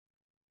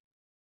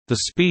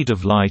The speed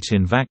of light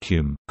in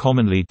vacuum,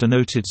 commonly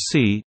denoted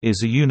c,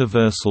 is a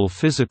universal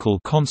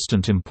physical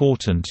constant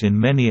important in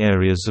many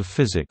areas of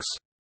physics.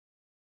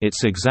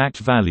 Its exact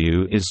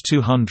value is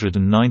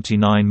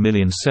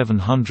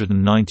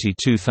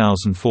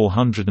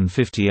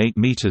 299,792,458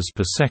 meters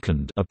per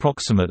second,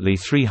 approximately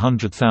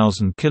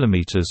 300,000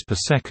 kilometers per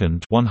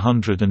second,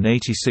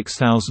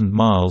 186,000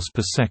 miles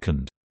per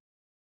second.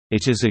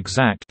 It is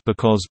exact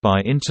because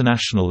by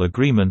international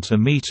agreement a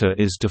metre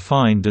is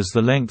defined as the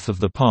length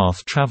of the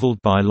path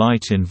travelled by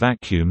light in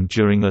vacuum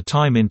during a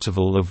time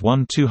interval of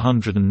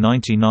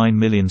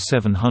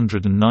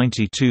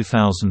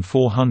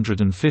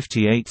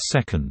 299,792,458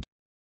 second.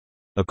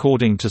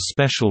 According to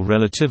special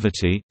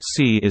relativity,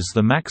 c is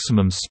the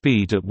maximum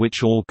speed at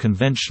which all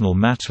conventional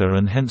matter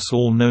and hence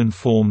all known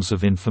forms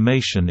of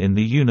information in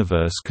the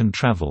universe can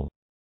travel.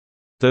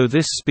 Though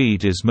this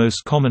speed is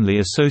most commonly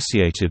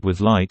associated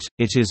with light,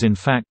 it is in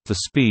fact the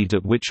speed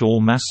at which all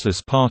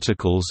massless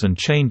particles and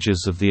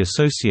changes of the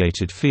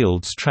associated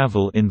fields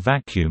travel in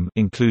vacuum,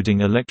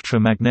 including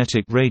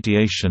electromagnetic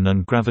radiation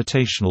and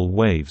gravitational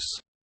waves.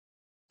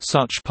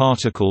 Such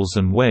particles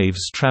and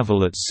waves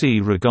travel at c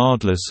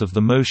regardless of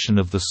the motion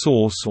of the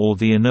source or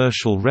the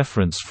inertial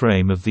reference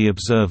frame of the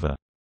observer.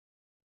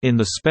 In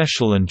the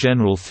special and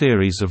general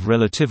theories of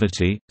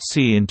relativity,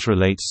 c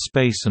interrelates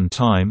space and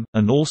time,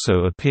 and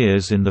also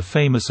appears in the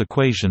famous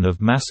equation of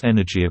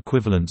mass-energy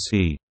equivalence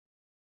E.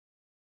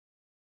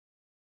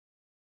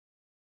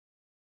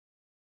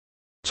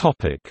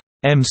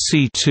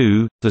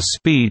 mc2, the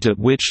speed at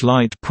which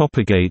light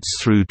propagates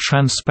through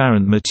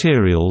transparent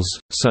materials,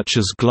 such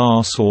as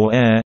glass or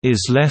air,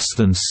 is less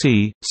than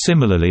c.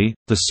 Similarly,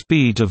 the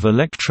speed of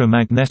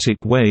electromagnetic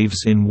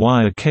waves in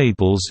wire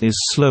cables is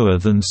slower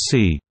than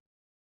c.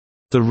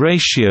 The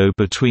ratio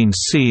between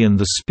c and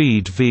the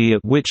speed v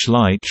at which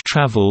light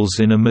travels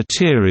in a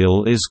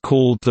material is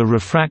called the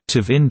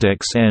refractive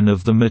index n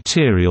of the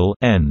material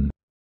n.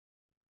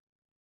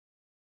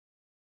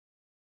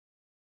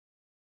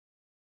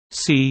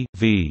 c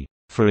v.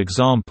 For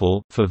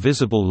example, for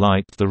visible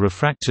light the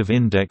refractive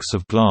index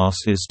of glass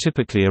is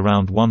typically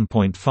around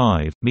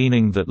 1.5,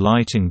 meaning that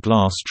light in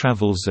glass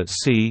travels at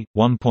c.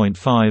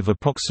 1.5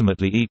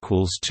 approximately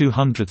equals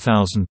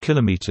 200,000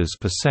 km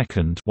per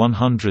second,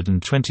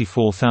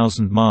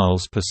 124,000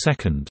 miles per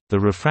second. The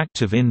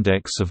refractive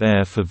index of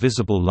air for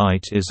visible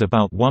light is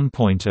about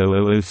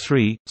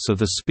 1.0003, so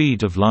the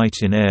speed of light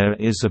in air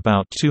is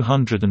about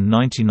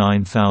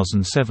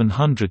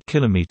 299,700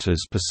 km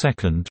per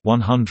second,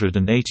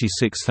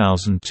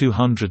 186,220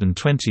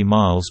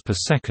 miles per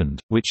second,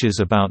 which is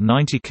about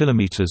 90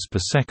 km per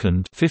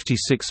second,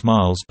 56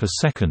 miles per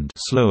second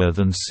slower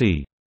than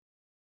c.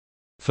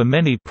 For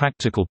many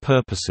practical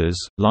purposes,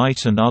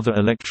 light and other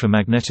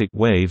electromagnetic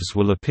waves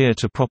will appear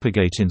to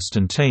propagate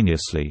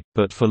instantaneously,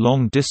 but for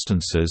long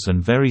distances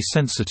and very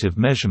sensitive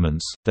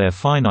measurements, their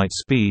finite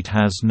speed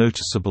has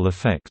noticeable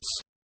effects.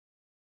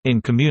 In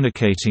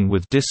communicating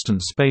with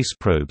distant space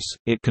probes,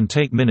 it can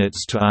take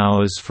minutes to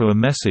hours for a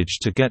message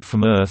to get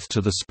from Earth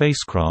to the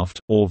spacecraft,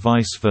 or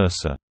vice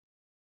versa.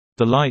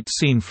 The light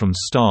seen from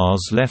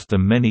stars left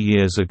them many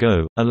years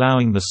ago,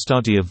 allowing the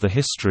study of the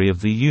history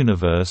of the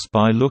universe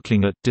by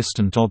looking at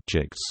distant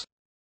objects.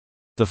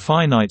 The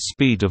finite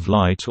speed of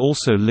light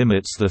also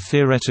limits the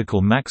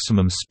theoretical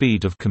maximum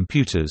speed of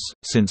computers,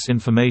 since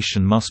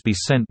information must be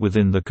sent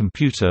within the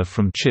computer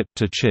from chip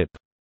to chip.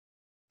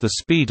 The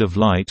speed of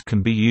light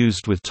can be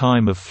used with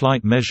time of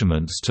flight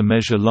measurements to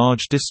measure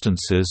large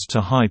distances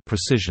to high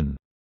precision.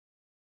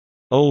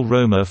 Ole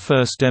Romer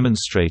first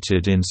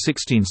demonstrated in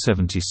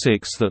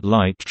 1676 that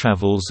light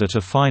travels at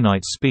a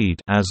finite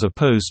speed as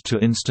opposed to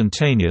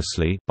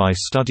instantaneously by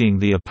studying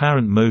the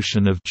apparent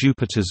motion of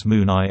Jupiter's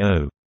moon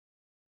Io.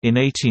 In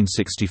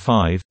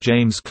 1865,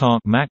 James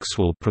Clerk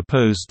Maxwell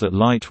proposed that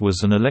light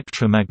was an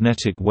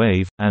electromagnetic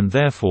wave, and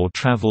therefore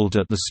traveled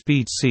at the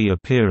speed c,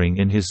 appearing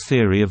in his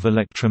theory of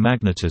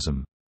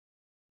electromagnetism.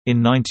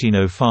 In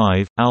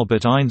 1905,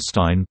 Albert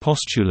Einstein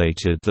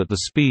postulated that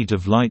the speed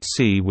of light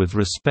c with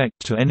respect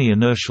to any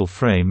inertial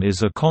frame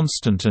is a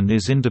constant and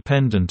is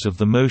independent of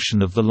the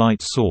motion of the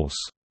light source.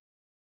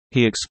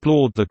 He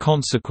explored the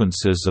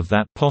consequences of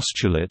that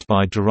postulate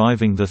by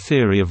deriving the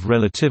theory of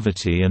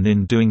relativity, and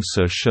in doing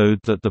so showed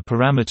that the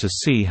parameter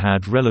c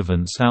had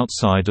relevance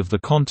outside of the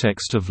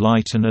context of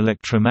light and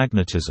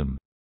electromagnetism.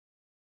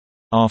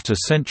 After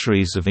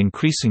centuries of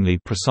increasingly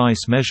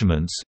precise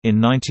measurements, in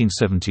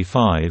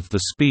 1975 the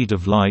speed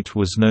of light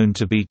was known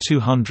to be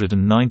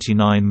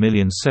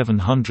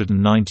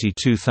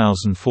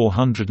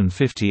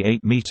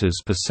 299,792,458 meters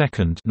per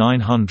second,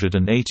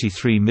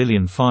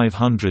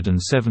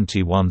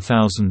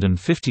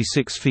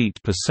 983,571,056 feet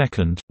per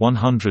second,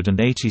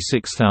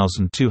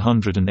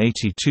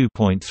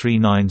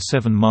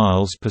 186,282.397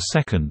 miles per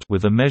second,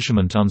 with a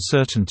measurement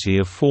uncertainty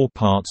of 4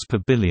 parts per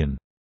billion.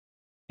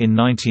 In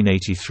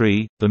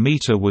 1983, the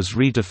metre was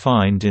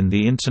redefined in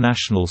the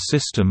International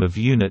System of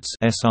Units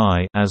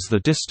 (SI) as the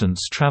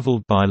distance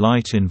travelled by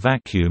light in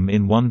vacuum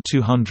in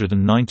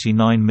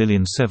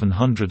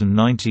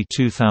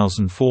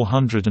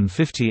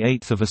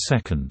 1,299,792,458 of a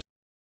second.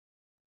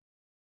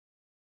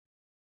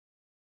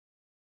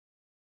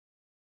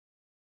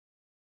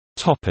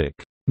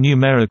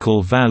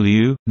 Numerical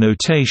value,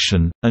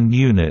 notation, and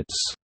units.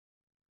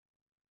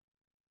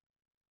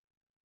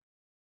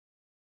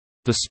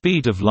 The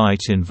speed of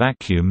light in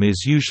vacuum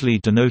is usually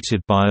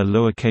denoted by a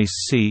lowercase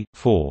c,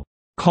 for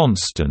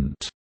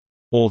constant,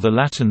 or the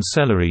Latin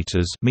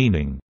celeritas,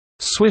 meaning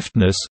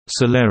swiftness,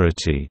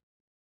 celerity.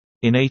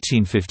 In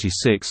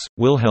 1856,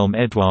 Wilhelm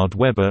Eduard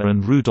Weber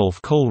and Rudolf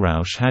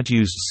Kohlrausch had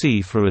used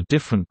c for a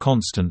different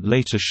constant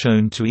later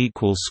shown to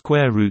equal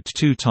square root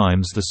 2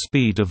 times the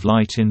speed of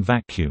light in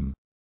vacuum.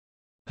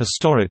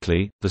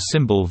 Historically, the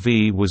symbol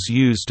v was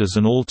used as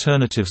an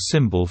alternative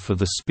symbol for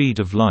the speed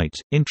of light,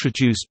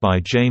 introduced by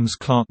James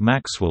Clerk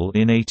Maxwell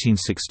in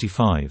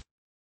 1865.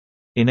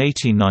 In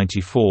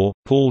 1894,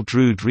 Paul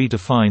Drude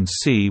redefined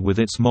c with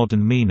its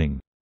modern meaning.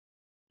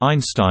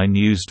 Einstein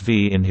used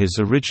v in his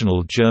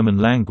original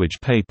German-language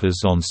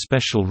papers on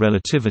special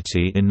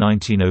relativity in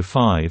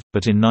 1905,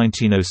 but in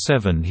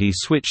 1907 he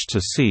switched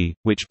to c,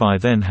 which by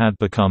then had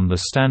become the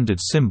standard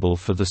symbol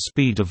for the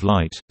speed of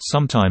light.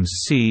 Sometimes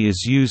c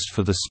is used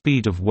for the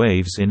speed of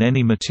waves in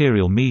any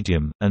material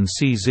medium, and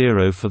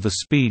c0 for the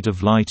speed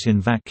of light in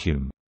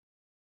vacuum.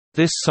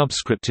 This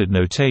subscripted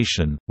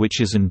notation, which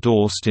is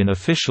endorsed in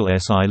official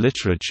SI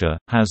literature,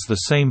 has the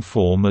same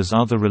form as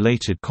other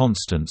related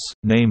constants,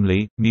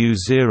 namely,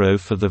 μ0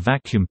 for the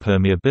vacuum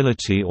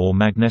permeability or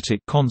magnetic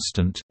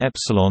constant,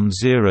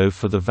 ε0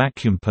 for the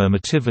vacuum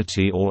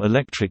permittivity or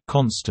electric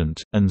constant,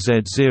 and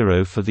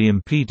Z0 for the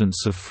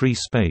impedance of free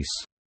space.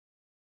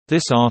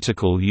 This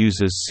article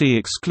uses c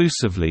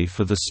exclusively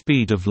for the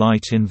speed of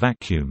light in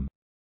vacuum.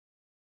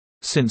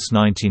 Since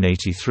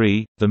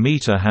 1983, the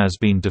meter has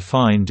been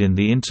defined in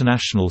the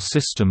International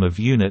System of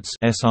Units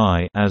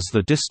 (SI) as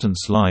the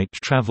distance light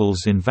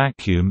travels in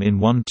vacuum in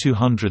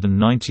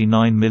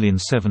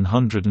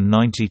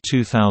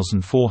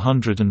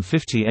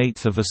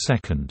 1/299,792,458 of a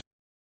second.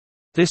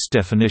 This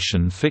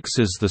definition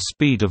fixes the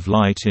speed of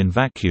light in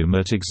vacuum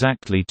at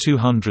exactly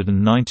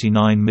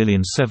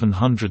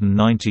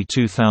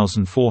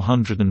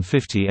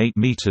 299,792,458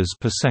 meters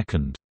per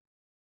second.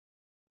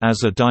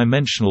 As a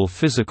dimensional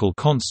physical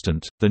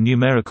constant, the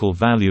numerical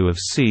value of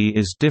c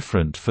is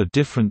different for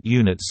different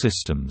unit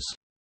systems.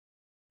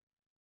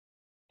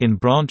 In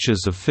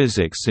branches of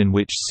physics in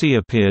which c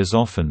appears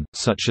often,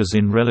 such as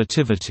in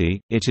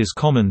relativity, it is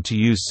common to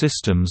use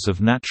systems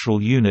of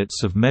natural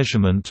units of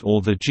measurement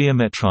or the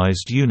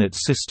geometrized unit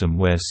system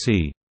where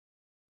c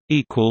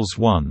equals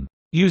 1.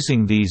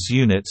 Using these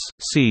units,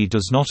 c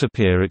does not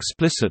appear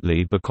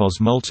explicitly because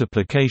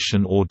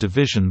multiplication or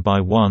division by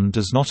 1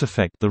 does not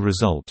affect the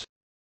result.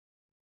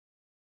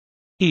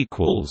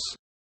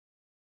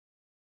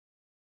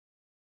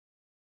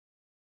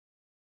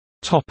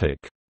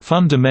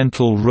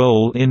 Fundamental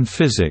role in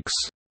physics.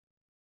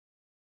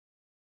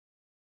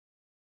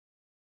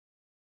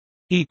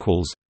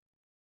 The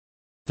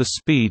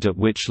speed at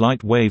which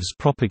light waves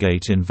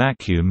propagate in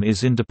vacuum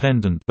is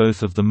independent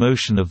both of the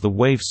motion of the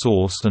wave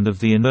source and of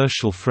the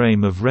inertial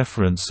frame of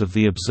reference of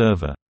the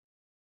observer.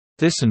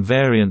 This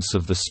invariance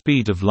of the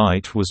speed of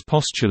light was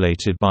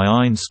postulated by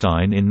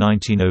Einstein in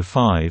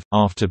 1905,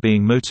 after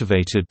being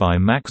motivated by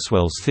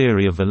Maxwell's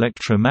theory of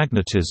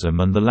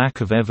electromagnetism and the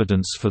lack of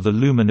evidence for the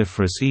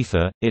luminiferous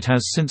ether. It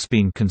has since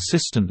been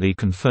consistently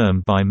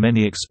confirmed by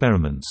many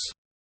experiments.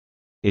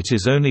 It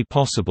is only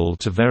possible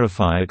to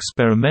verify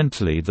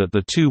experimentally that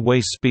the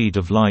two-way speed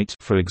of light,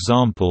 for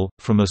example,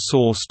 from a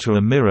source to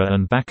a mirror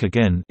and back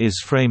again,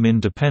 is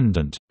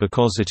frame-independent,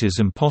 because it is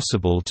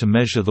impossible to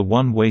measure the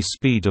one-way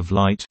speed of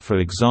light, for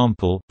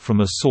example,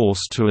 from a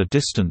source to a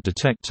distant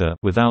detector,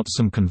 without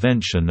some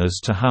convention as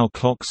to how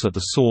clocks at the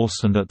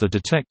source and at the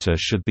detector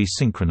should be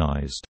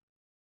synchronized.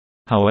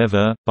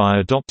 However, by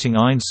adopting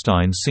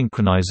Einstein's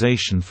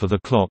synchronization for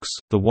the clocks,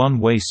 the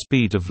one-way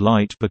speed of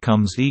light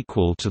becomes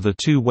equal to the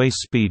two-way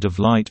speed of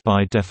light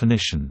by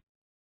definition.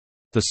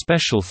 The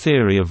special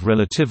theory of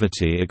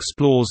relativity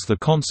explores the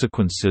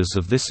consequences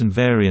of this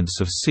invariance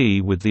of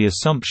c with the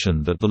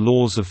assumption that the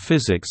laws of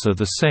physics are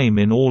the same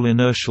in all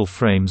inertial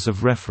frames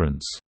of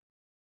reference.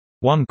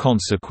 One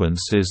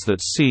consequence is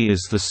that c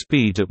is the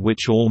speed at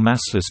which all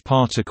massless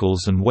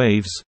particles and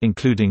waves,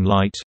 including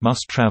light,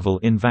 must travel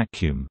in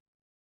vacuum.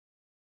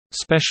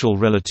 Special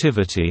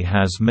relativity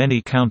has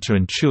many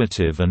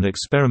counterintuitive and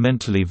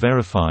experimentally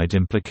verified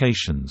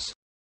implications.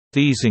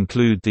 These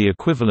include the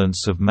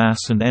equivalence of mass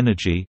and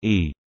energy,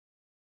 e.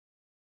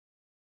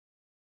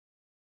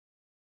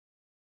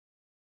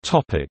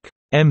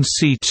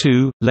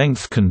 MC2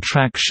 length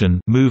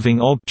contraction,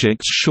 moving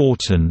objects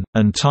shorten,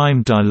 and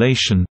time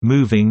dilation,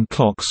 moving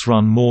clocks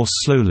run more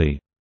slowly.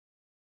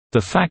 The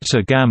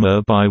factor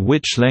gamma by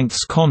which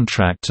lengths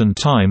contract and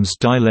times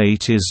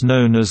dilate is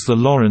known as the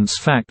Lorentz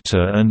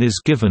factor and is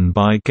given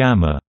by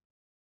gamma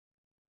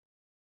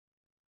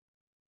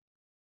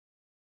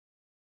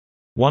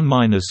 1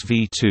 minus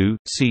v2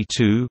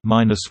 c2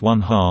 minus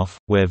 1/2,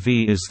 where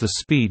v is the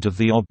speed of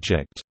the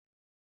object.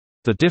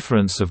 The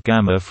difference of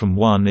gamma from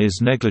 1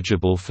 is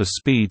negligible for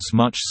speeds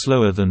much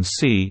slower than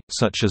c,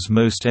 such as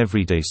most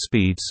everyday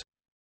speeds.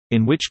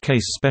 in which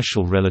case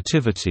special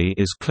relativity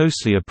is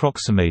closely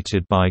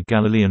approximated by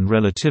Galilean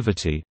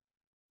relativity,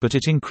 but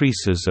it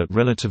increases at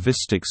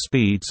relativistic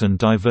speeds and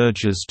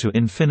diverges to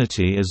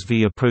infinity as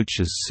v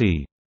approaches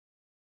c.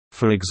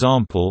 For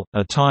example,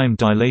 a time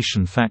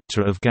dilation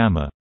factor of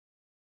gamma.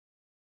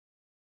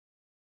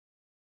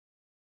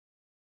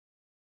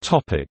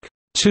 Topic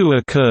 2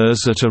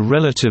 occurs at a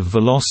relative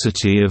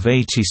velocity of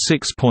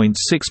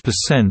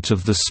 86.6%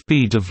 of the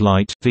speed of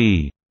light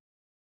v.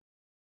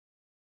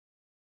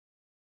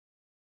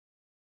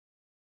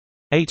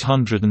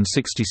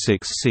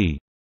 866 c.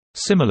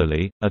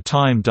 Similarly, a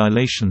time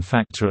dilation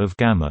factor of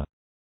gamma.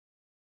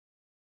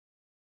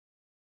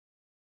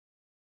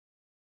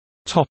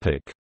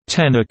 Topic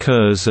 10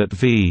 occurs at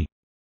v.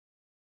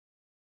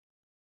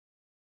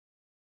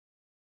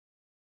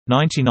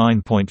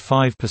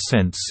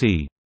 99.5%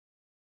 c.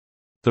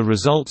 The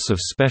results of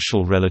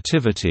special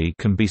relativity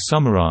can be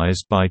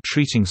summarized by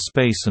treating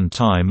space and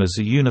time as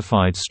a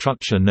unified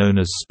structure known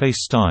as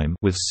spacetime,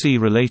 with c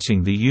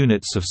relating the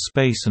units of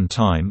space and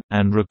time,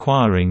 and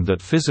requiring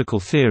that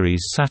physical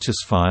theories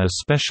satisfy a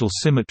special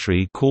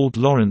symmetry called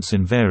Lorentz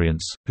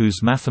invariance,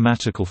 whose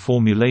mathematical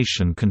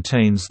formulation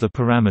contains the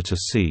parameter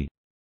c.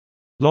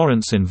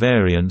 Lorentz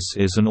invariance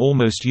is an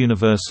almost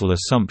universal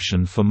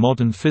assumption for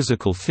modern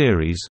physical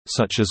theories,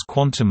 such as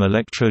quantum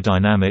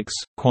electrodynamics,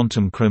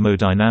 quantum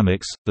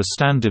chromodynamics, the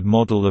Standard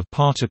Model of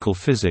particle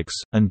physics,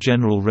 and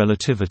general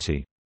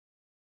relativity.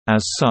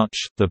 As such,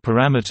 the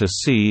parameter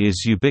c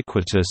is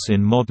ubiquitous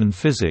in modern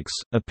physics,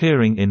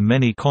 appearing in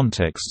many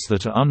contexts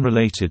that are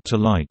unrelated to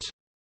light.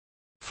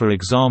 For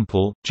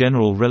example,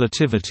 general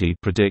relativity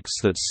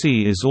predicts that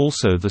c is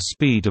also the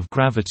speed of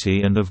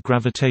gravity and of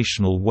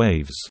gravitational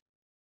waves.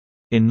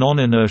 In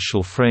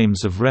non-inertial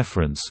frames of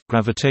reference,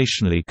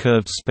 gravitationally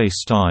curved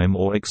spacetime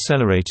or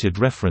accelerated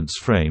reference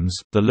frames,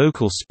 the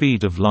local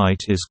speed of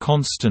light is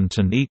constant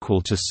and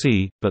equal to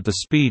c, but the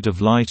speed of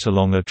light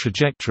along a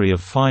trajectory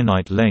of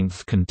finite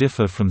length can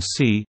differ from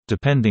c,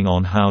 depending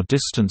on how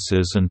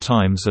distances and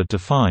times are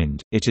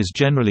defined. It is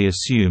generally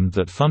assumed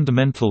that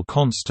fundamental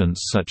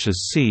constants such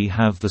as c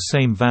have the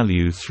same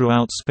value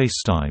throughout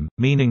spacetime,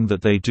 meaning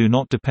that they do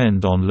not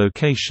depend on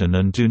location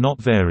and do not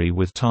vary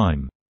with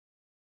time.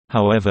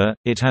 However,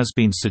 it has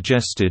been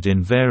suggested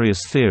in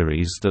various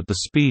theories that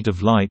the speed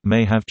of light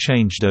may have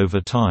changed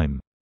over time.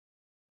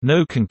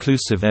 No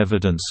conclusive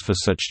evidence for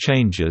such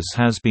changes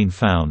has been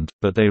found,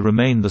 but they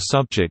remain the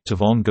subject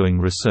of ongoing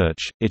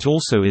research. It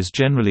also is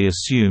generally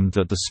assumed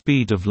that the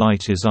speed of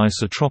light is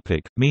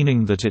isotropic,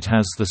 meaning that it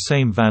has the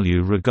same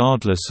value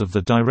regardless of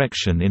the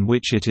direction in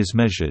which it is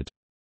measured.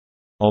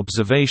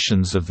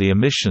 Observations of the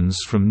emissions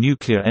from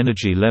nuclear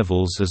energy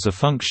levels as a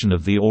function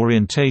of the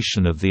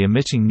orientation of the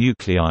emitting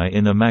nuclei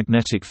in a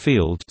magnetic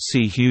field,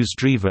 see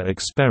Hughes-Drever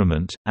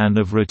experiment, and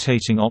of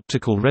rotating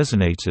optical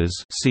resonators,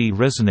 see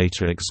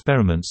resonator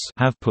experiments,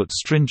 have put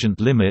stringent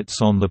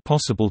limits on the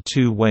possible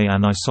two-way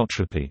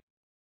anisotropy.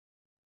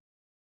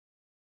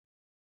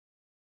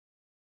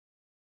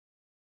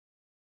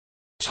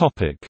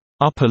 Topic: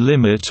 Upper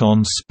limit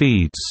on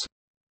speeds.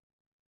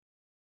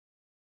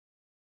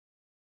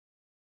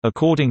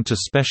 According to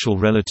special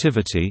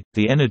relativity,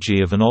 the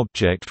energy of an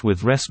object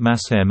with rest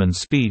mass m and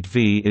speed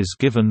v is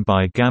given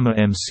by gamma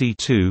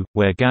mc2,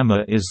 where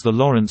gamma is the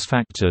Lorentz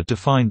factor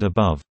defined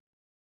above.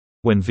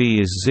 When v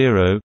is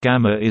 0,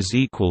 gamma is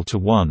equal to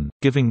 1,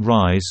 giving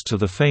rise to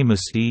the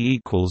famous E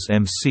equals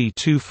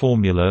mc2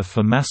 formula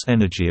for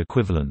mass-energy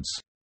equivalence.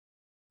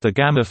 The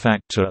gamma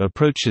factor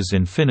approaches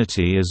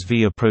infinity as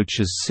v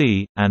approaches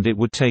c, and it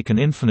would take an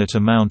infinite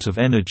amount of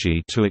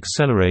energy to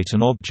accelerate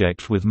an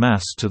object with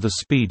mass to the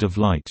speed of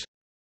light.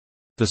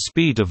 The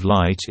speed of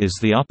light is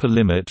the upper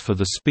limit for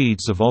the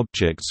speeds of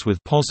objects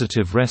with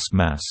positive rest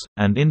mass,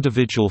 and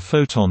individual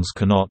photons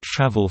cannot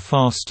travel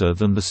faster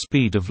than the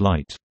speed of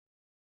light.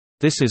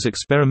 This is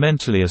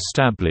experimentally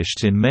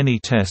established in many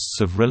tests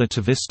of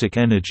relativistic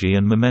energy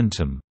and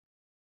momentum.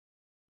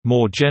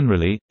 More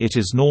generally, it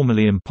is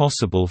normally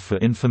impossible for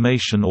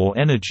information or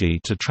energy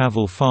to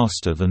travel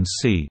faster than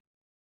c.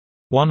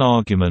 One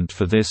argument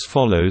for this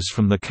follows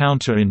from the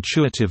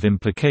counter-intuitive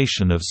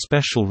implication of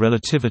special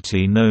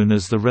relativity known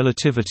as the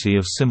relativity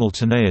of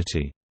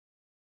simultaneity.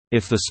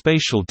 If the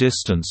spatial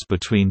distance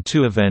between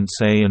two events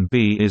A and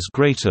B is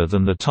greater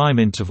than the time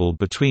interval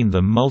between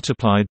them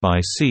multiplied by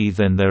c,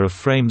 then there are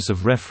frames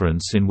of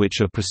reference in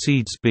which A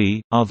precedes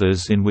B,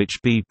 others in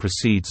which B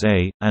precedes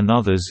A, and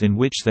others in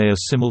which they are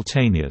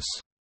simultaneous.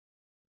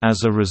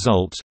 As a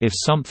result, if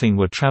something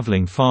were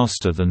traveling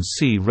faster than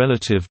c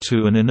relative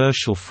to an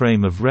inertial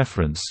frame of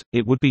reference,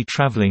 it would be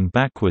traveling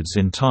backwards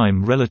in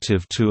time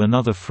relative to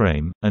another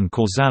frame, and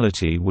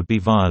causality would be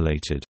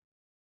violated.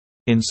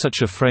 In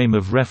such a frame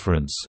of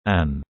reference,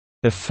 an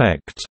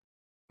effect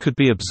could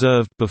be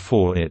observed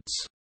before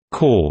its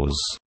cause.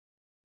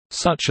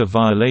 Such a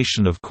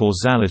violation of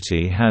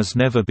causality has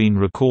never been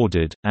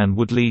recorded, and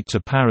would lead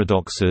to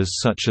paradoxes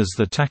such as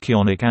the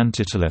tachyonic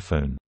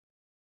antitelephone.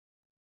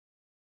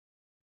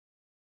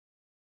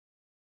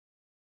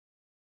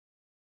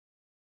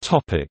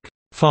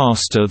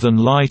 Faster than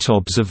light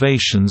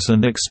observations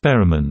and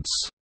experiments.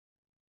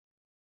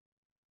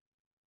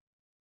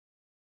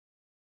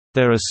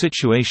 There are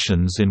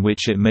situations in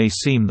which it may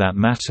seem that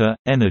matter,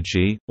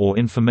 energy, or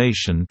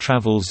information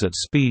travels at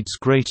speeds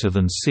greater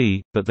than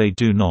c, but they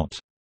do not.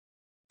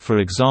 For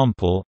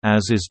example,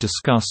 as is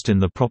discussed in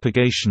the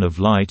propagation of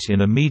light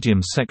in a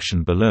medium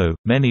section below,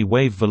 many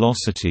wave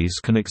velocities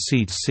can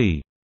exceed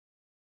c.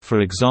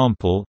 For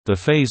example, the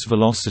phase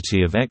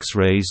velocity of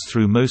X-rays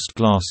through most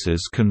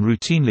glasses can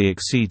routinely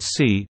exceed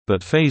c,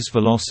 but phase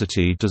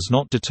velocity does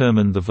not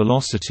determine the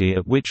velocity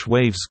at which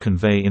waves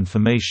convey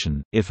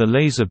information. If a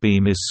laser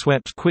beam is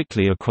swept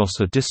quickly across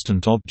a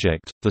distant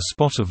object, the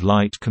spot of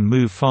light can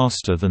move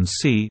faster than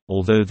c,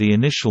 although the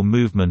initial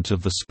movement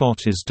of the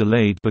spot is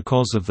delayed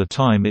because of the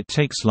time it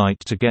takes light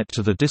to get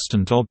to the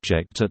distant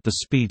object at the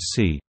speed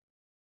c.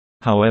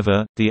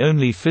 However, the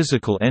only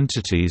physical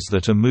entities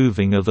that are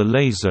moving are the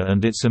laser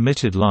and its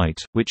emitted light,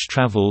 which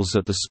travels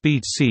at the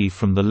speed c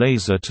from the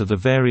laser to the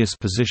various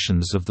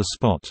positions of the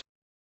spot.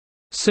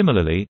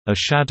 Similarly, a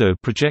shadow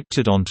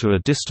projected onto a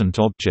distant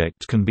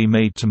object can be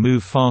made to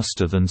move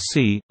faster than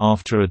c,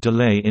 after a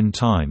delay in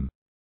time.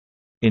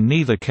 In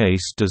neither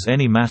case does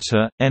any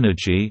matter,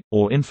 energy,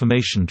 or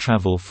information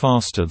travel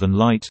faster than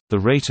light. The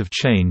rate of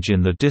change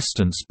in the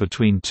distance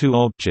between two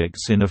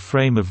objects in a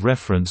frame of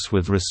reference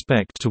with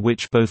respect to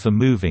which both are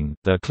moving,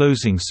 their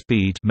closing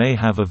speed, may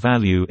have a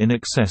value in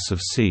excess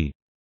of c.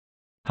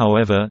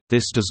 However,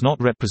 this does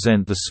not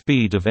represent the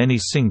speed of any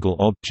single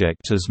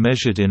object as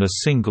measured in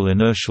a single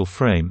inertial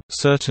frame.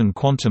 Certain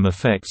quantum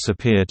effects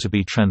appear to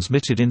be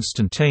transmitted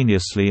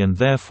instantaneously and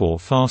therefore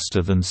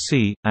faster than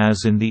c,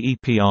 as in the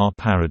EPR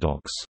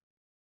paradox.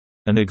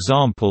 An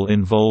example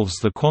involves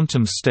the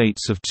quantum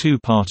states of two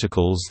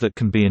particles that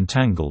can be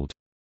entangled.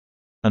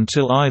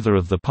 Until either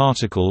of the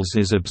particles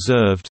is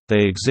observed,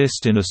 they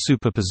exist in a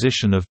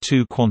superposition of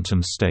two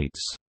quantum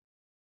states.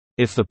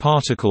 If the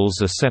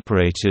particles are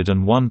separated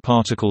and one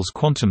particle's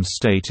quantum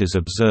state is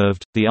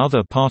observed, the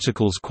other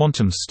particle's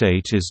quantum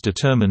state is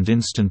determined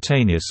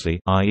instantaneously,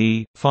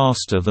 i.e.,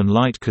 faster than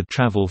light could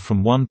travel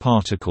from one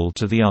particle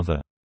to the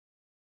other.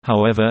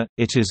 However,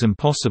 it is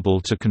impossible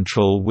to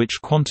control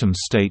which quantum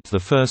state the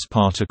first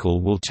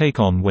particle will take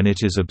on when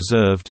it is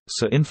observed,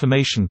 so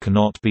information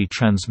cannot be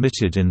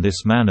transmitted in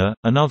this manner.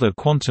 Another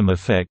quantum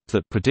effect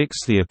that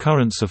predicts the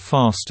occurrence of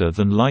faster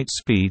than light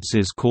speeds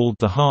is called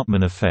the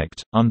Hartmann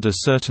effect. Under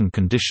certain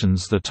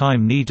conditions, the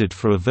time needed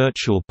for a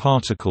virtual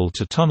particle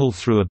to tunnel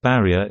through a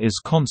barrier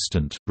is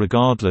constant,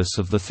 regardless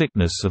of the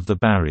thickness of the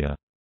barrier.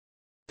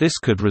 This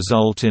could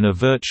result in a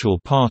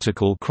virtual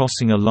particle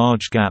crossing a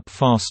large gap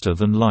faster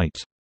than light.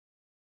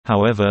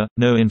 However,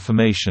 no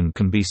information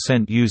can be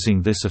sent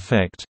using this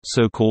effect.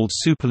 So-called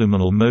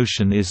superluminal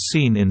motion is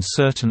seen in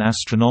certain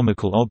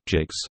astronomical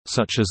objects,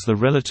 such as the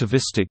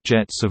relativistic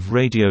jets of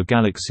radio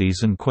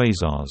galaxies and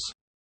quasars.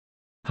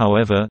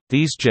 However,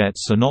 these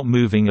jets are not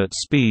moving at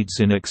speeds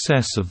in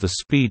excess of the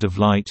speed of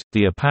light.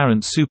 The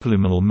apparent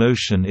superluminal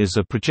motion is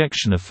a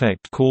projection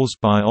effect caused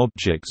by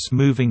objects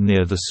moving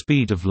near the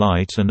speed of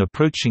light and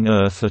approaching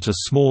Earth at a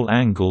small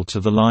angle to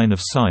the line of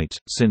sight.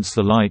 Since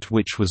the light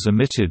which was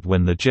emitted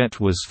when the jet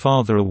was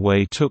farther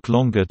away took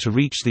longer to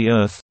reach the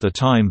Earth, the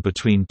time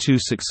between two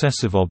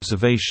successive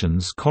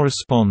observations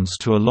corresponds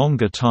to a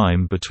longer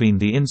time between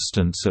the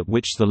instants at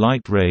which the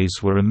light rays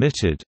were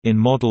emitted. In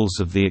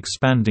models of the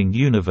expanding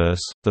universe,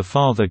 the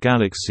farther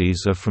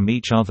galaxies are from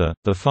each other,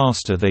 the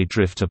faster they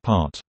drift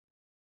apart.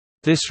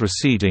 This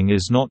receding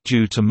is not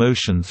due to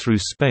motion through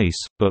space,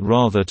 but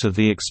rather to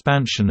the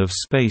expansion of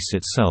space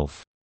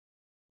itself.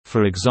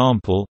 For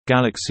example,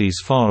 galaxies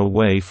far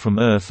away from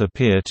Earth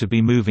appear to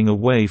be moving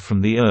away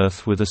from the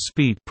Earth with a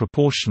speed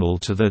proportional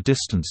to their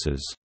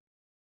distances.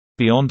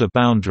 Beyond a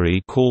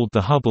boundary called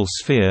the Hubble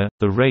sphere,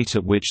 the rate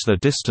at which their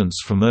distance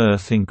from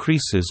Earth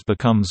increases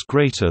becomes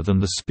greater than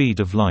the speed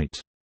of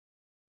light.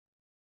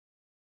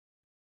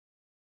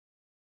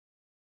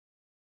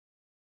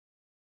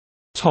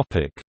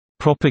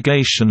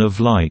 Propagation of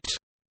light.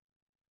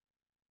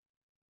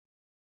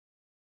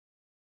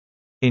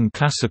 In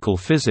classical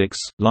physics,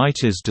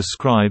 light is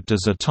described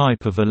as a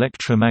type of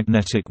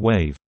electromagnetic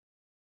wave.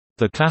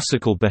 The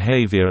classical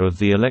behavior of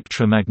the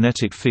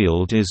electromagnetic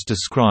field is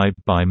described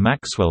by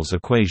Maxwell's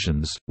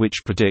equations,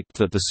 which predict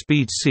that the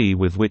speed c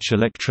with which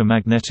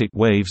electromagnetic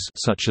waves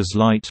such as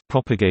light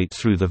propagate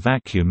through the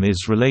vacuum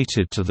is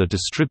related to the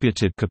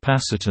distributed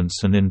capacitance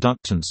and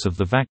inductance of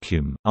the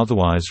vacuum,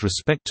 otherwise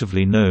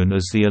respectively known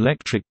as the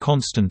electric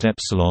constant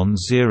epsilon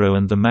 0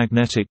 and the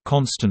magnetic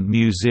constant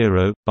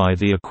μ0, by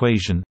the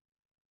equation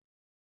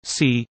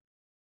c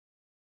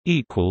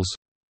equals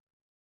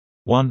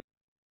 1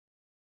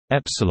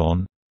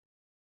 epsilon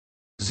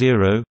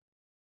 0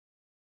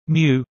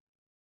 mu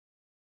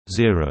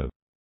 0.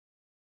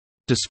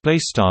 Display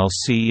style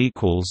c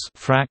equals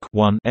frac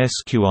 1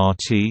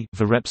 sqrt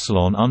var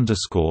epsilon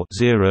underscore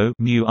 0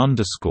 mu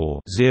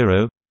underscore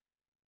 0.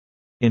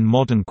 In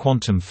modern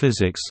quantum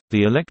physics,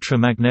 the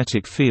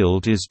electromagnetic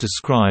field is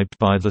described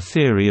by the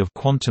theory of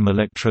quantum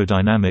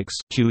electrodynamics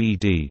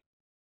 (QED).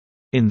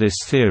 In this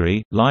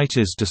theory, light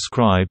is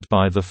described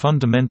by the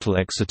fundamental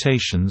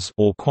excitations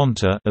or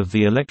quanta of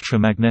the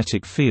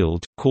electromagnetic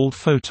field, called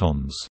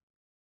photons.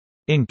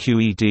 In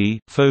QED,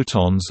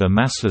 photons are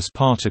massless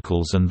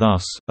particles and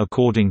thus,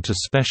 according to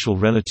special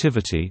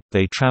relativity,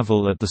 they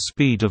travel at the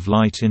speed of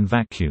light in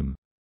vacuum.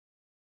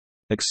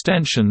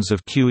 Extensions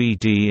of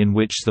QED in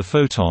which the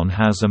photon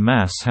has a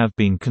mass have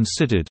been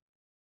considered.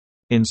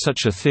 In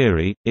such a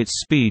theory, its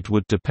speed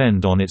would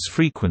depend on its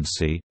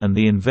frequency, and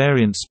the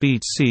invariant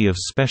speed c of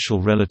special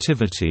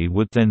relativity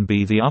would then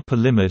be the upper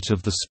limit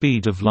of the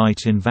speed of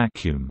light in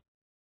vacuum.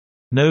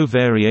 No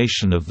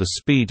variation of the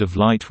speed of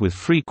light with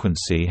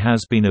frequency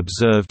has been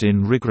observed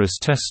in rigorous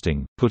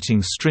testing,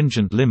 putting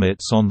stringent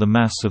limits on the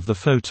mass of the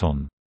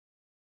photon.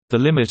 The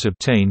limit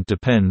obtained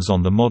depends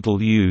on the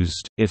model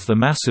used. If the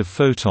massive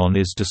photon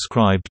is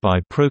described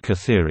by Proctor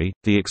theory,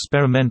 the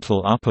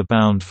experimental upper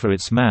bound for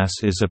its mass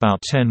is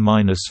about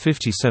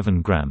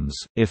 10⁻57 grams.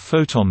 If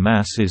photon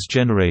mass is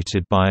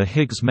generated by a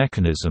Higgs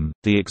mechanism,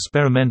 the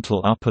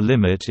experimental upper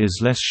limit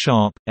is less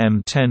sharp,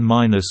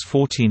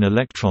 m10⁻14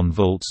 electron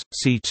volts,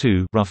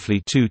 C2,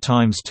 roughly 2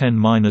 ×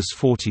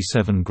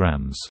 10⁻47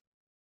 grams.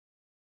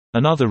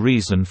 Another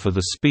reason for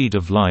the speed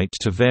of light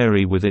to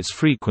vary with its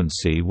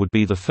frequency would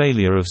be the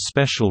failure of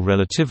special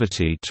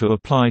relativity to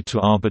apply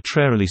to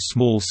arbitrarily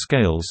small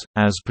scales,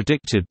 as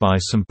predicted by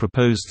some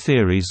proposed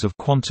theories of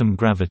quantum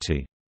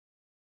gravity.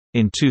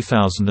 In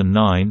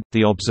 2009,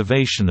 the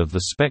observation of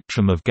the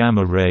spectrum of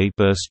gamma-ray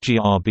burst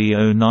GRB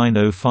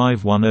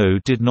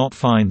 090510 did not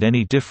find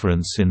any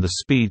difference in the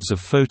speeds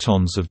of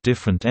photons of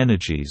different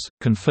energies,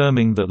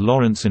 confirming that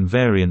Lorentz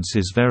invariance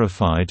is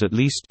verified at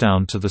least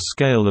down to the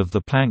scale of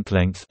the Planck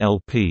length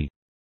LP.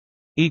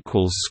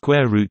 Equals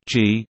square root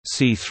g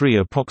c3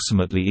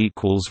 approximately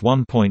equals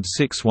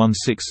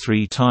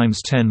 1.6163 ×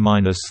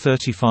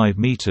 10⁻35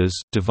 meters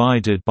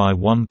divided by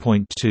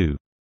 1.2.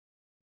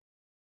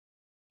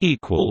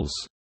 Equals.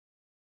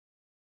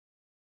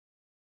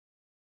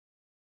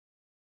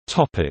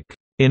 Topic: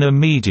 In a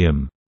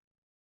medium.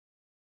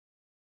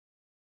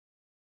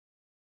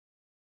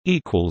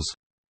 Equals.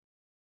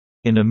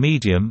 In a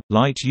medium,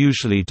 light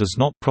usually does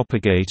not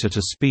propagate at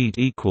a speed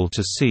equal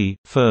to c.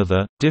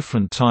 Further,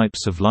 different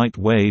types of light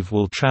wave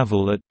will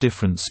travel at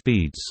different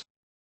speeds.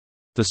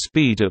 The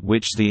speed at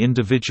which the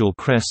individual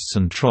crests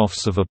and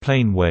troughs of a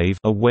plane wave,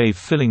 a wave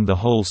filling the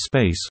whole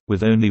space,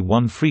 with only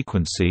one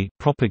frequency,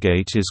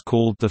 propagate is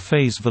called the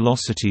phase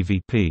velocity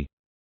Vp.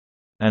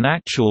 An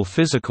actual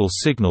physical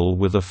signal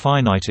with a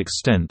finite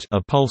extent,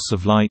 a pulse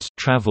of light,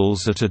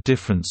 travels at a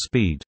different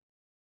speed.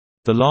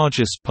 The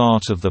largest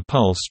part of the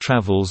pulse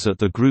travels at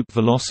the group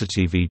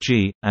velocity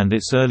Vg, and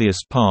its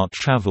earliest part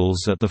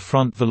travels at the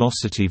front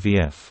velocity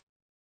Vf.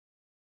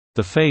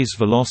 The phase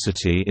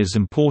velocity is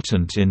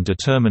important in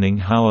determining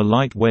how a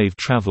light wave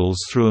travels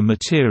through a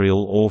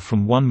material or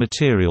from one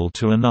material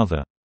to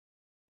another.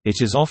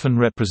 It is often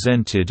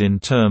represented in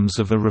terms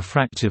of a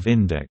refractive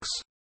index.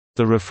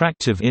 The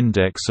refractive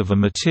index of a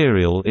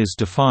material is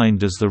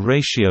defined as the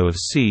ratio of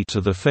c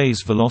to the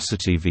phase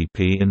velocity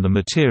Vp in the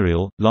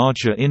material.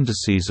 Larger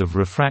indices of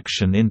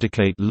refraction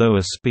indicate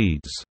lower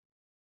speeds.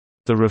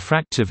 The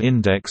refractive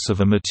index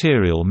of a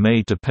material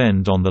may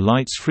depend on the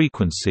light's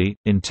frequency,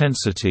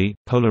 intensity,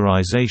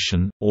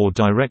 polarization, or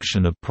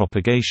direction of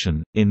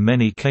propagation. In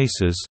many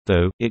cases,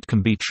 though, it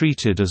can be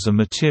treated as a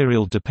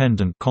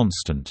material-dependent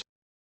constant.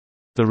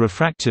 The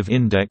refractive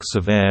index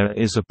of air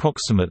is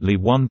approximately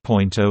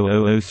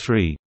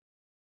 1.0003.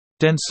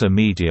 Denser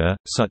media,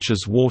 such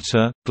as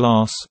water,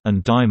 glass,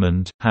 and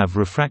diamond, have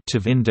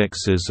refractive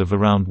indexes of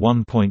around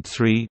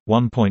 1.3,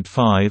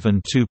 1.5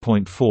 and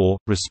 2.4,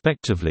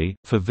 respectively,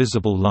 for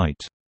visible light.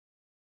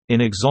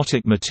 In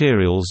exotic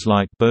materials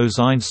like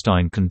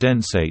Bose–Einstein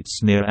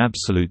condensates near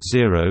absolute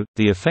zero,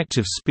 the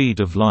effective speed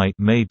of light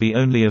may be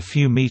only a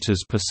few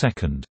meters per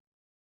second.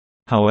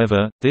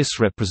 However, this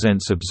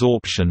represents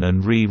absorption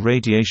and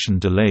re-radiation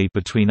delay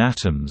between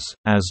atoms,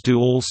 as do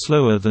all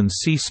slower than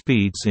c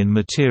speeds in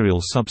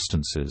material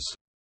substances.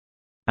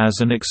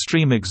 As an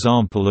extreme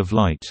example of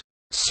light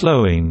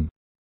slowing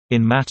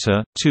in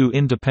matter, two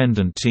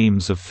independent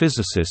teams of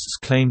physicists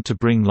claim to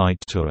bring light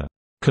to a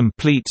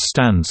complete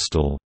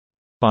standstill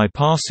by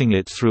passing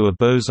it through a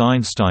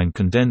Bose–Einstein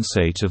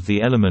condensate of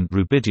the element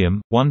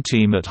rubidium. One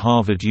team at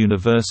Harvard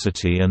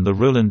University and the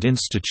Roland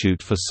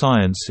Institute for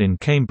Science in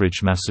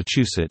Cambridge,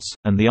 Massachusetts,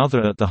 and the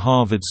other at the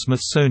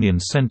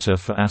Harvard-Smithsonian Center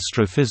for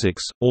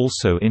Astrophysics,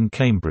 also in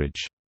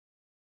Cambridge.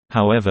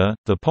 However,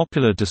 the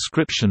popular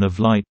description of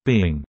light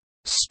being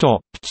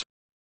stopped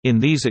in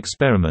these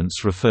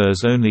experiments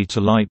refers only to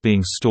light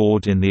being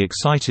stored in the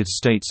excited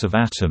states of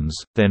atoms,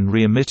 then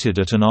re-emitted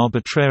at an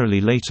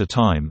arbitrarily later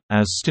time,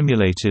 as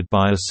stimulated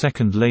by a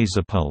second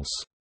laser pulse.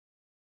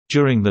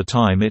 During the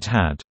time it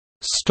had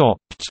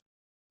stopped,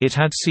 it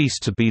had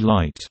ceased to be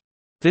light.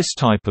 This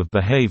type of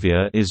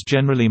behavior is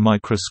generally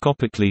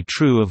microscopically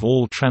true of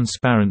all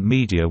transparent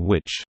media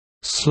which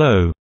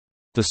slow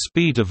the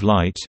speed of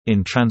light.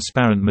 In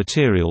transparent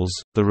materials,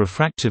 the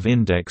refractive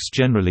index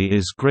generally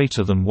is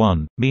greater than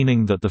 1,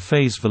 meaning that the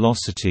phase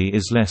velocity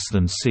is less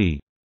than c.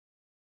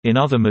 In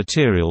other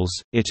materials,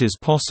 it is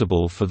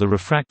possible for the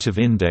refractive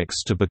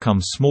index to become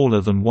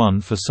smaller than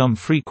 1 for some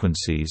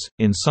frequencies.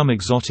 In some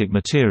exotic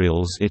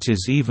materials, it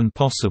is even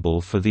possible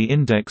for the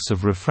index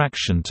of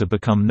refraction to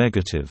become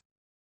negative.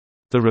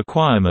 The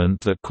requirement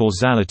that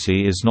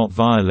causality is not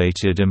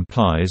violated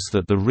implies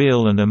that the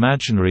real and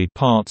imaginary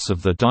parts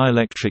of the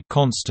dielectric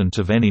constant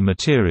of any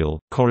material,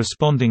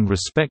 corresponding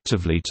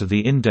respectively to the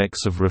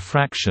index of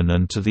refraction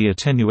and to the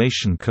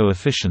attenuation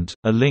coefficient,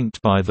 are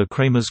linked by the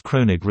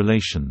Kramers-Kronig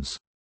relations.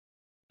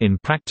 In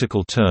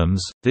practical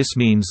terms, this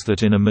means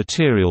that in a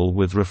material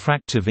with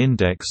refractive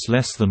index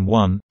less than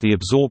 1, the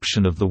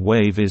absorption of the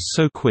wave is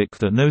so quick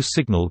that no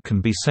signal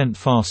can be sent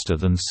faster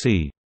than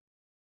c.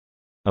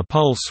 A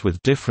pulse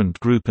with different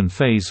group and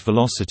phase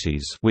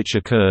velocities, which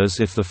occurs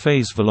if the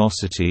phase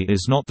velocity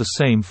is not the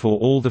same for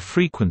all the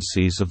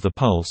frequencies of the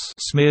pulse,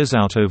 smears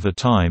out over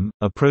time,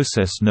 a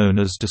process known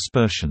as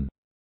dispersion.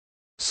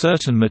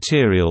 Certain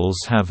materials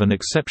have an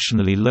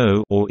exceptionally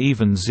low or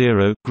even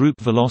zero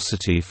group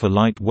velocity for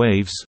light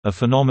waves, a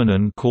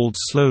phenomenon called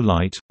slow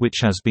light, which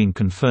has been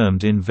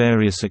confirmed in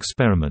various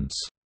experiments.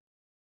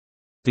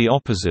 The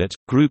opposite,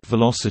 group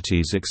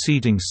velocities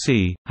exceeding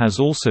c, has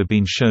also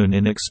been shown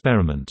in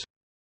experiment.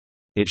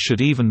 It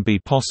should even be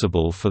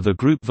possible for the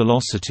group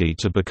velocity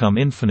to become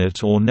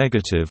infinite or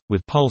negative,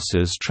 with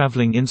pulses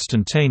traveling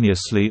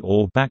instantaneously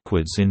or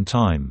backwards in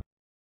time.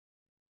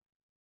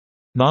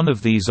 None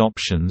of these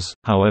options,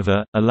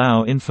 however,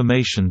 allow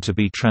information to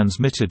be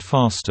transmitted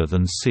faster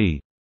than c.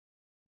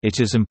 It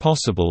is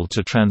impossible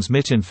to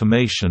transmit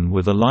information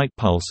with a light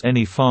pulse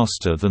any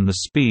faster than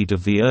the speed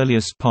of the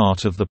earliest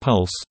part of the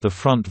pulse, the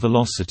front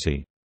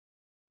velocity.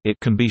 It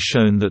can be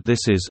shown that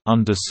this is,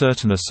 under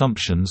certain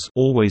assumptions,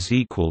 always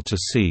equal to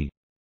c.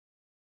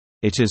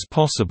 It is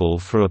possible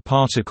for a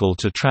particle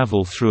to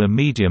travel through a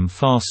medium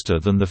faster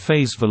than the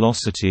phase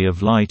velocity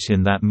of light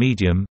in that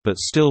medium, but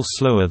still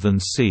slower than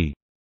c.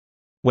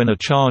 When a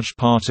charged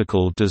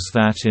particle does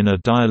that in a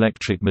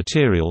dielectric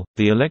material,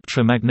 the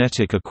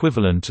electromagnetic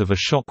equivalent of a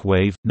shock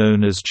wave,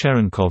 known as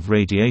Cherenkov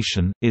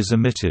radiation, is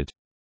emitted.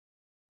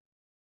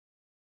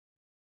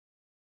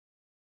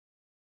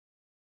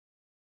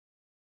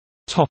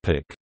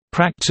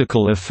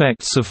 Practical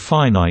effects of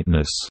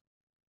finiteness.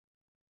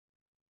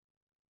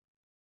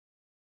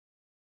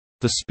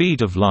 The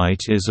speed of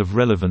light is of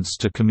relevance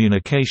to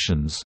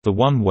communications. The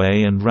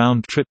one-way and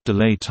round-trip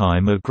delay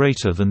time are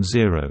greater than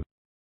zero.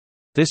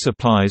 This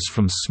applies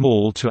from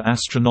small to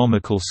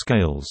astronomical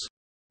scales.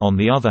 On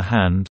the other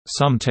hand,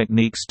 some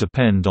techniques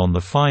depend on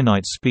the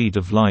finite speed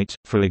of light,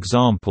 for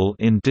example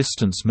in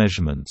distance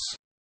measurements.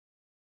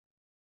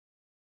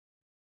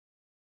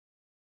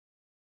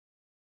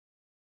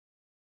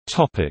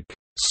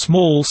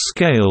 Small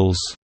scales.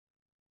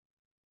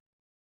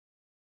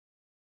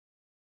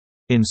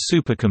 In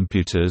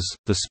supercomputers,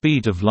 the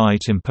speed of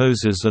light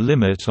imposes a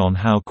limit on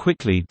how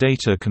quickly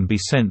data can be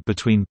sent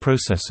between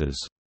processors.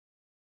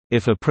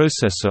 If a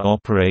processor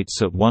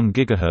operates at 1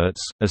 GHz,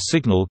 a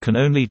signal can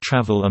only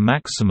travel a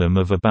maximum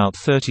of about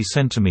 30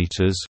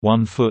 cm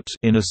 (1 foot)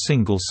 in a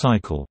single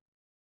cycle.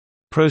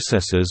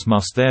 Processors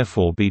must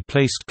therefore be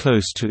placed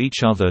close to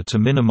each other to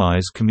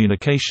minimize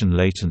communication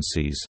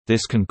latencies.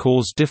 This can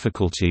cause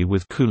difficulty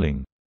with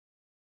cooling.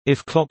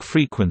 If clock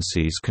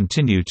frequencies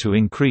continue to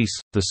increase,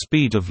 the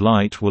speed of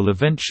light will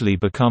eventually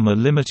become a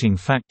limiting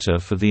factor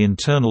for the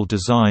internal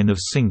design of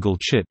single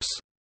chips.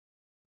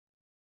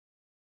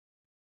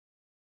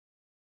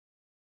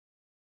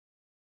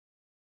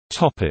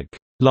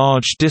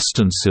 Large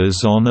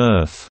distances on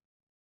Earth.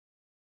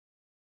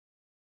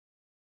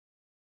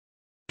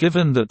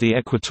 Given that the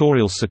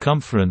equatorial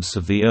circumference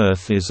of the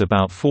Earth is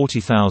about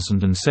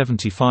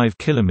 40,075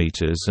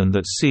 km and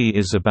that c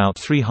is about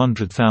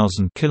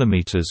 300,000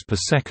 km per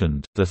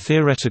second, the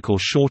theoretical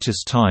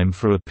shortest time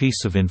for a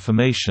piece of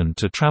information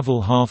to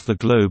travel half the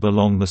globe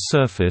along the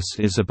surface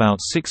is about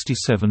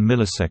 67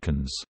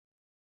 milliseconds.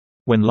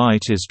 When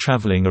light is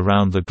traveling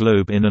around the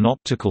globe in an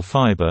optical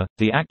fiber,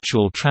 the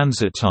actual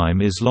transit time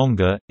is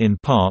longer, in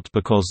part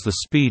because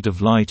the speed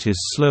of light is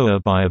slower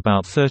by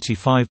about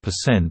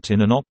 35%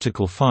 in an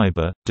optical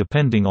fiber,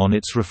 depending on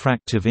its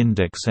refractive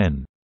index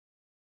n.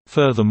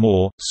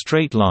 Furthermore,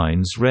 straight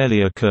lines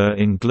rarely occur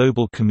in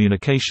global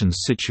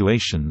communications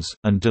situations,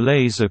 and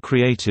delays are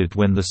created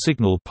when the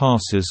signal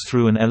passes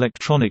through an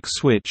electronic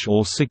switch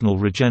or signal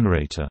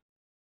regenerator.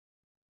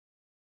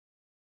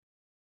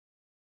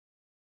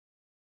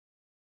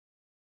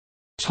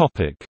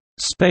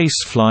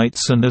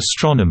 Spaceflights and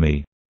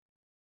astronomy.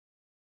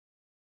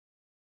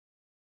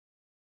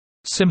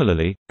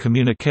 Similarly,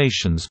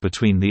 communications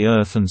between the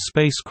Earth and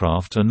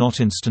spacecraft are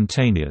not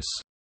instantaneous.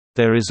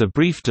 There is a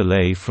brief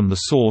delay from the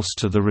source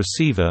to the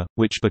receiver,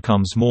 which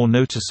becomes more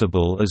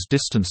noticeable as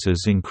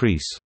distances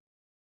increase.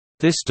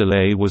 This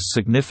delay was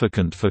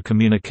significant for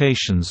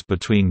communications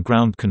between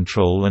Ground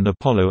Control and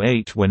Apollo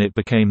 8 when it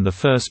became the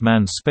first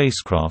manned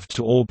spacecraft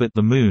to orbit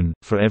the Moon.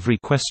 For every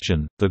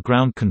question, the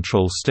Ground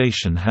Control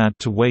Station had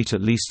to wait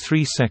at least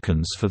 3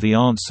 seconds for the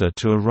answer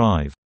to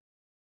arrive.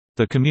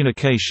 The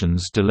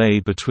communications delay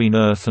between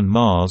Earth and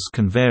Mars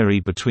can vary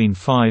between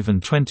 5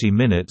 and 20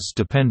 minutes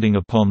depending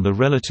upon the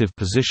relative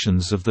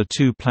positions of the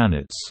two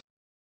planets.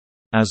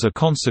 As a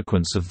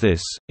consequence of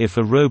this, if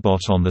a robot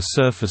on the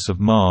surface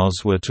of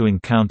Mars were to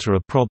encounter a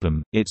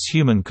problem, its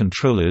human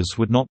controllers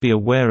would not be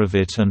aware of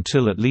it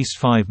until at least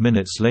 5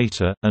 minutes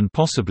later, and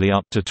possibly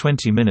up to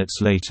 20 minutes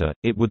later.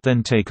 It would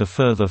then take a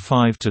further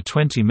 5 to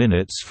 20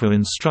 minutes for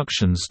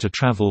instructions to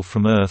travel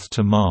from Earth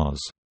to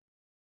Mars.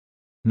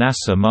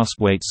 NASA must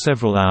wait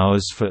several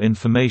hours for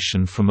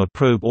information from a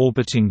probe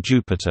orbiting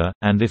Jupiter,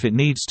 and if it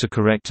needs to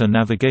correct a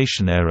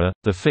navigation error,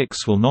 the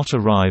fix will not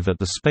arrive at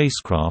the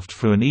spacecraft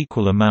for an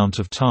equal amount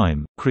of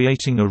time,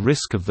 creating a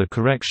risk of the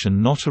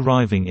correction not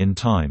arriving in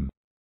time.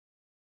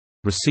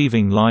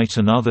 Receiving light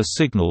and other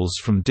signals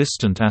from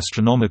distant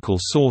astronomical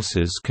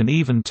sources can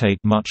even take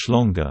much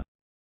longer.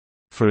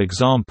 For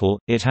example,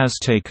 it has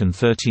taken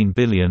 13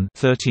 billion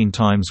 13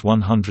 times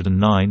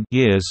 109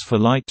 years for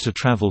light to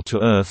travel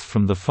to Earth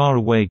from the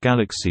faraway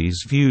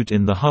galaxies viewed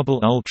in the Hubble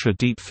Ultra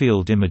Deep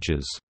Field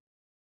images.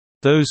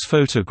 Those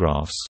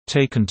photographs,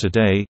 taken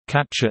today,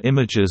 capture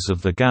images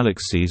of the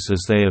galaxies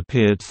as they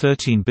appeared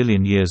 13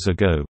 billion years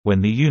ago, when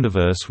the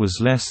universe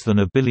was less than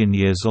a billion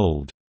years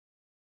old.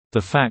 The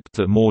fact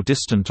that more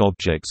distant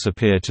objects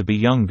appear to be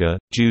younger,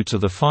 due to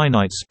the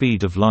finite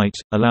speed of light,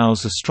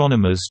 allows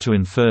astronomers to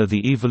infer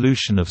the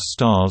evolution of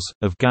stars,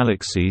 of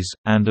galaxies,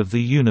 and of the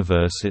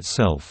universe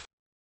itself.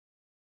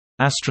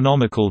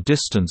 Astronomical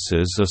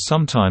distances are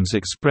sometimes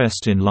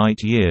expressed in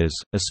light years,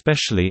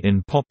 especially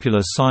in popular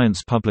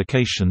science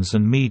publications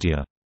and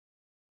media.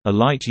 A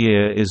light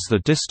year is the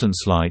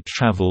distance light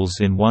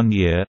travels in 1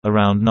 year,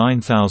 around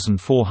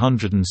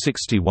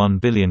 9,461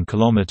 billion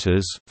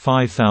kilometers,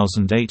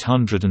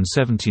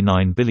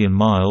 5,879 billion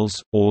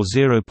miles, or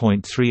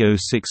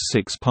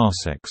 0.3066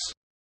 parsecs.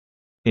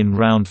 In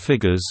round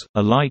figures,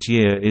 a light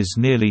year is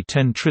nearly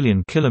 10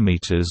 trillion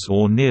kilometers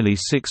or nearly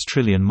 6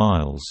 trillion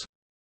miles.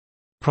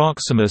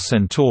 Proxima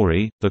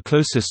Centauri, the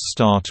closest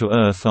star to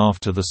Earth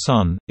after the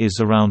Sun, is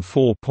around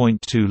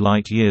 4.2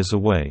 light years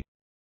away.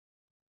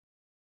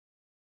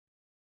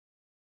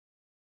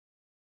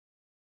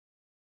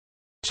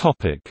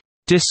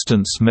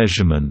 Distance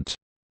measurement.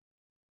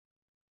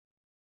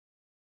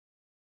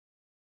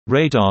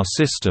 Radar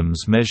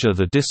systems measure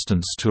the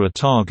distance to a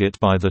target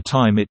by the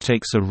time it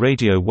takes a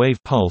radio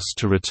wave pulse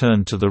to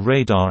return to the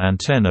radar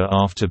antenna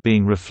after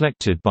being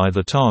reflected by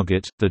the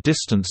target. The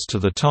distance to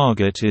the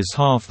target is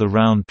half the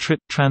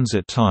round-trip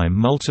transit time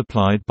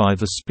multiplied by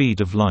the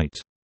speed of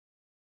light.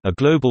 A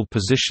Global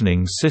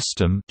Positioning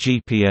System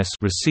 (GPS)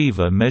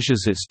 receiver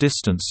measures its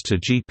distance to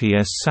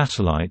GPS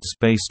satellites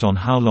based on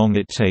how long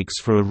it takes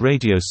for a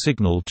radio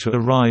signal to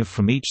arrive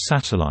from each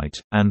satellite,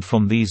 and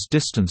from these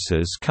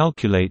distances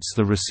calculates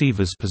the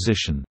receiver's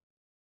position.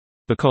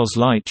 Because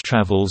light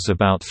travels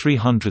about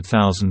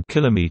 300,000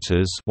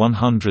 kilometers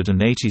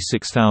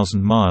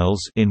 (186,000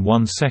 miles) in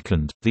 1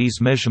 second,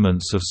 these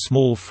measurements of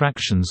small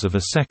fractions of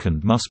a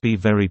second must be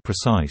very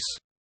precise.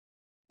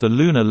 The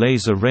Lunar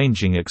Laser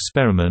Ranging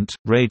Experiment,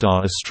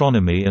 radar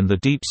astronomy and the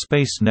Deep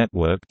Space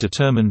Network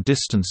determine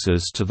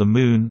distances to the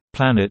Moon,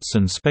 planets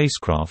and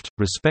spacecraft,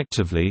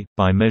 respectively,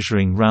 by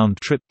measuring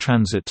round-trip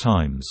transit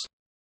times.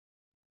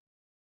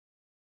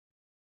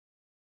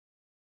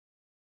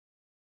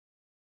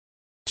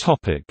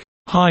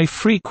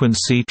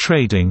 High-frequency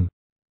trading.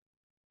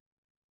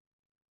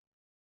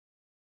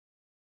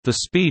 The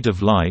speed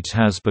of light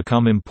has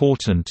become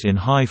important in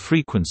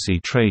high-frequency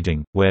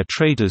trading, where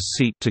traders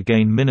seek to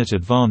gain minute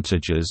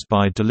advantages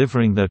by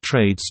delivering their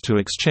trades to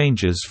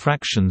exchanges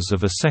fractions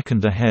of a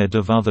second ahead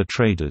of other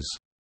traders.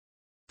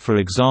 For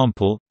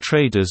example,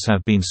 traders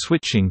have been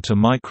switching to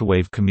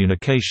microwave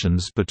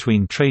communications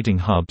between trading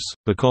hubs,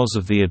 because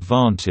of the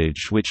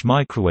advantage which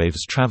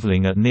microwaves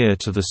traveling at near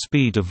to the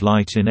speed of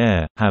light in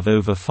air, have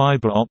over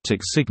fiber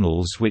optic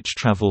signals which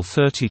travel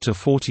 30 to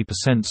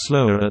 40%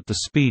 slower at the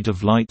speed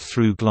of light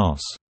through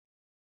glass.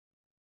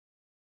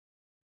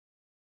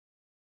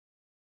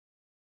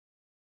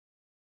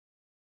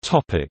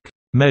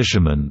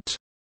 Measurement.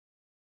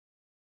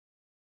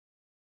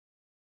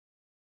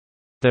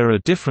 There are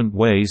different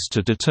ways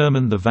to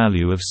determine the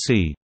value of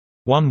c.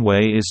 One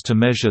way is to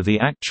measure the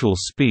actual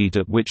speed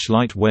at which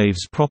light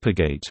waves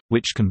propagate,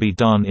 which can be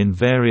done in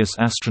various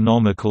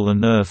astronomical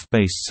and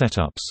Earth-based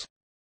setups.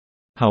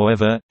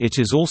 However, it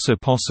is also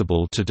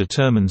possible to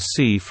determine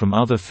c from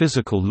other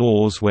physical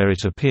laws where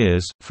it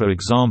appears, for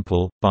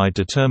example, by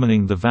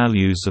determining the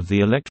values of the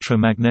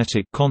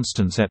electromagnetic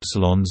constants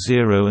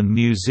ε0 and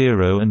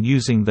μ0 and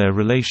using their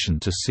relation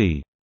to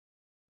c.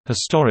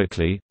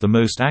 Historically, the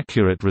most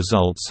accurate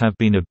results have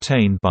been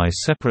obtained by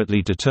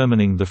separately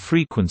determining the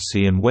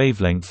frequency and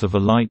wavelength of a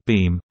light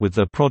beam, with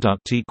their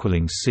product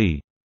equaling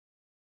c.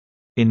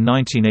 In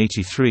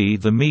 1983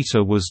 the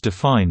metre was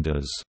defined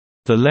as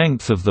the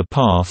length of the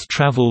path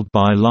travelled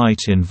by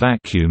light in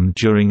vacuum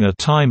during a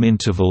time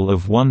interval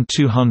of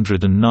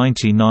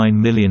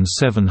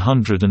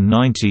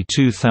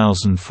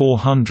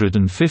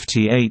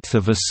 1/299,792,458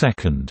 of a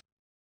second.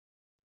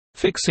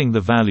 Fixing the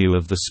value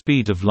of the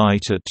speed of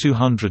light at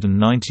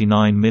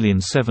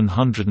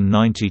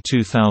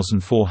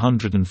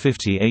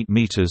 299,792,458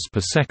 meters per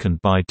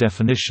second by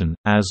definition,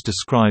 as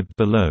described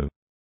below.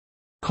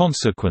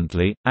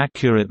 Consequently,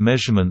 accurate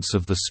measurements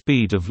of the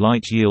speed of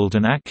light yield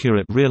an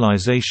accurate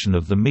realization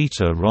of the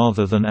meter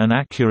rather than an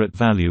accurate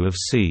value of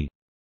c.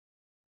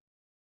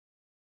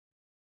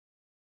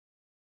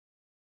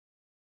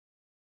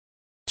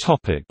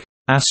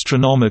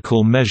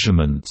 Astronomical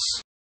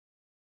measurements.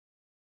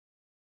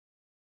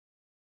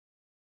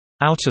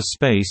 Outer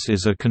space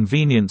is a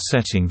convenient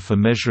setting for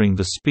measuring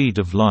the speed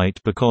of light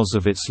because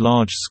of its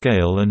large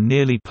scale and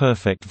nearly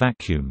perfect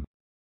vacuum.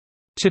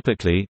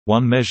 Typically,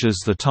 one measures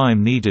the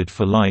time needed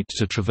for light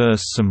to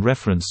traverse some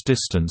reference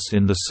distance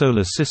in the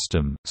Solar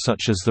System,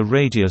 such as the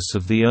radius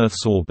of the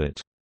Earth's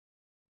orbit.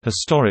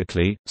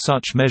 Historically,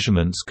 such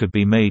measurements could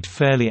be made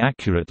fairly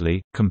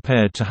accurately,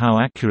 compared to how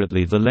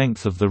accurately the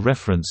length of the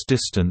reference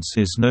distance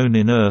is known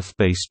in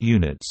Earth-based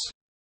units.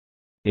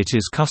 It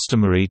is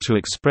customary to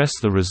express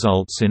the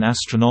results in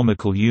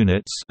astronomical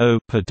units O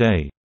per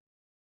day.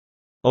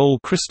 Ole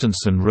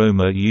Christensen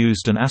Romer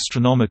used an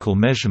astronomical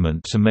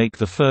measurement to make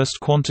the first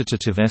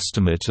quantitative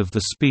estimate of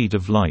the speed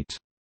of light.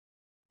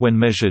 When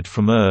measured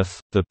from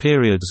Earth, the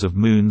periods of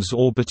moons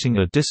orbiting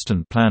a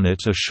distant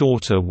planet are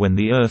shorter when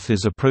the Earth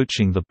is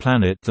approaching the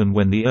planet than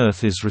when the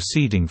Earth is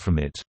receding from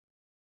it.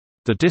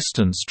 The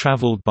distance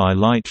traveled by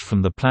light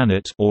from the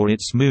planet or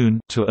its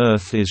moon to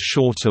Earth is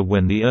shorter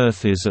when the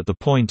Earth is at the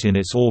point in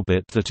its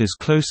orbit that is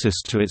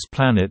closest to its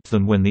planet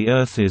than when the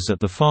Earth is at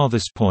the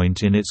farthest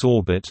point in its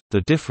orbit,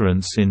 the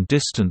difference in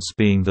distance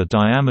being the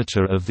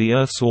diameter of the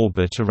Earth's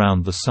orbit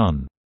around the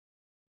Sun.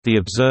 The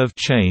observed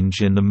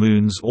change in the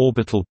Moon's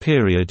orbital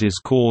period is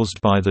caused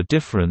by the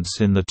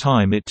difference in the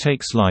time it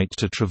takes light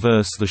to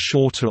traverse the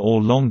shorter or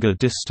longer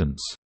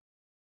distance.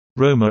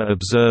 Romer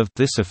observed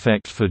this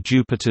effect for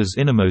Jupiter's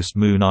innermost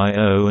moon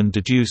Io and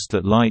deduced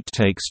that light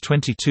takes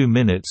 22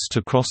 minutes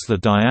to cross the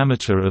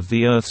diameter of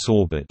the Earth's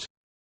orbit.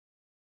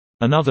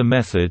 Another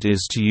method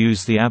is to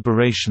use the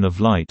aberration of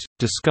light,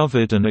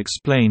 discovered and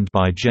explained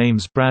by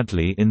James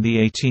Bradley in the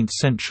 18th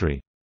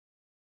century.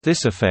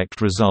 This effect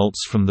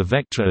results from the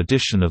vector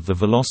addition of the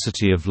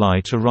velocity of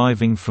light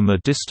arriving from a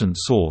distant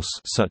source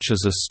such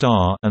as a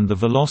star and the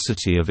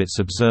velocity of its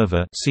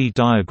observer, see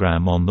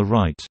diagram on the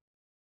right.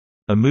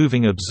 A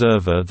moving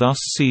observer thus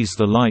sees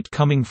the light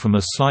coming from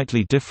a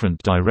slightly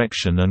different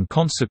direction and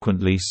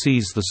consequently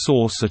sees the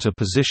source at a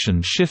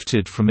position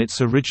shifted from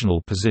its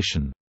original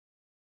position.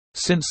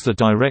 Since the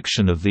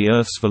direction of the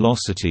Earth's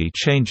velocity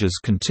changes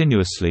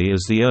continuously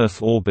as the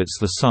Earth orbits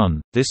the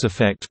Sun, this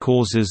effect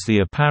causes the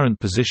apparent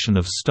position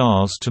of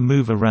stars to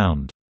move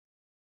around.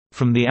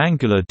 From the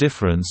angular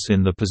difference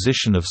in the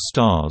position of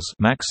stars,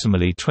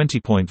 maximally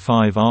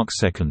 20.5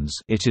 arcseconds,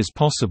 it is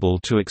possible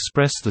to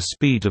express the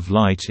speed of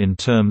light in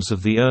terms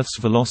of the Earth's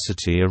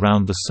velocity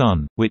around the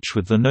Sun, which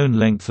with the known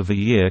length of a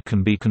year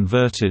can be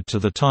converted to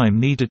the time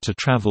needed to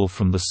travel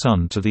from the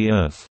Sun to the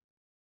Earth.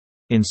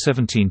 In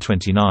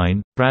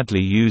 1729,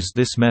 Bradley used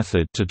this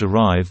method to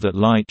derive that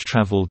light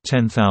traveled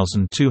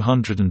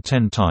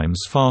 10,210 times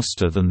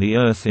faster than the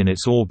Earth in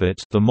its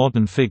orbit. The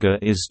modern figure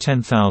is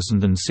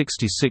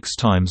 10,066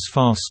 times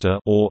faster,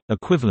 or,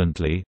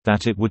 equivalently,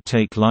 that it would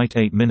take light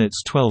 8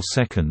 minutes 12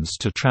 seconds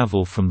to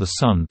travel from the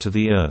Sun to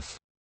the Earth.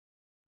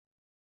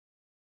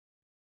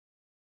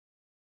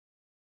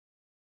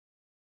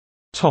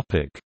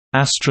 Topic: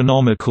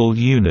 Astronomical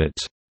unit.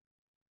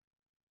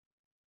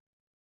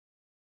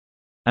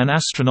 An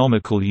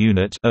astronomical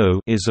unit O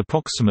is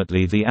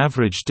approximately the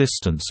average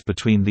distance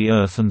between the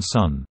Earth and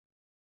Sun.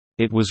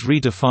 It was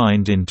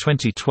redefined in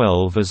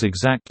 2012 as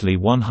exactly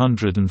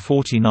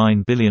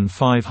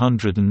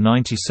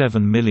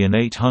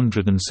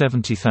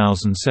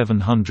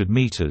 149,597,870,700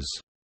 meters.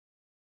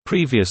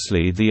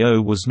 Previously the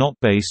O was not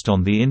based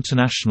on the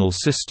International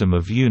System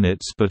of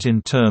Units but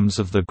in terms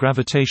of the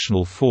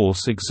gravitational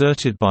force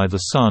exerted by the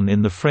Sun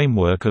in the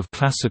framework of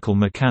classical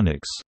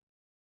mechanics.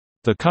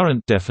 The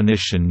current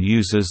definition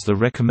uses the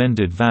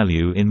recommended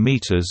value in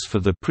meters for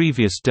the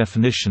previous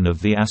definition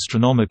of the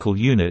astronomical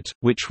unit,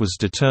 which was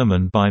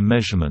determined by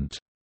measurement.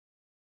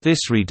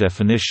 This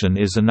redefinition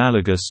is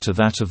analogous to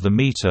that of the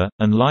meter,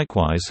 and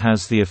likewise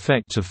has the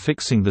effect of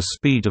fixing the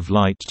speed of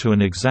light to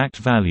an exact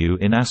value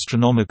in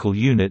astronomical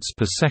units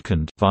per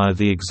second, via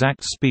the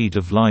exact speed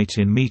of light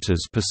in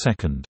meters per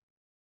second.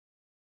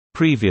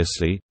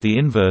 Previously, the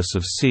inverse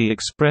of c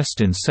expressed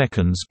in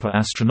seconds per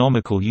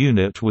astronomical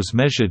unit was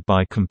measured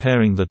by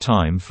comparing the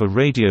time for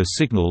radio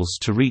signals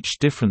to reach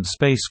different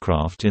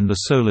spacecraft in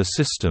the Solar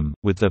System,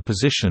 with their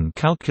position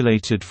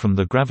calculated from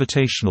the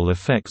gravitational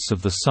effects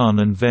of the Sun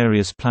and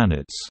various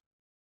planets.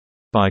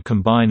 By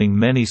combining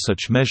many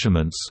such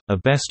measurements, a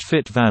best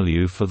fit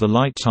value for the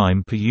light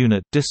time per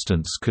unit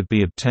distance could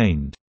be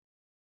obtained.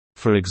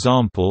 For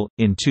example,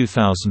 in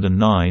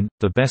 2009,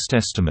 the best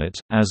estimate,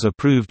 as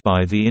approved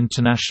by the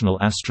International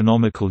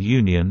Astronomical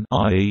Union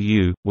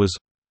 (IAU), was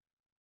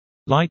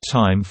light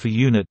time for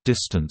unit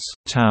distance,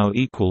 tau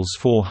equals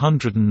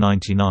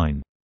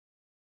 499.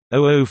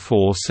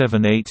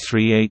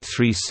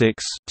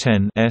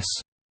 0047838610 s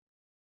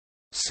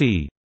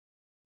c.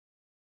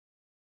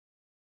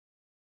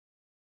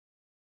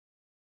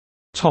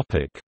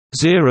 Topic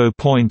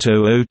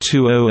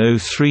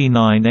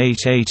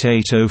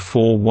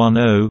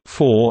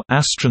 0.00200398880410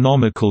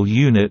 astronomical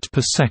unit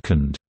per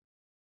second.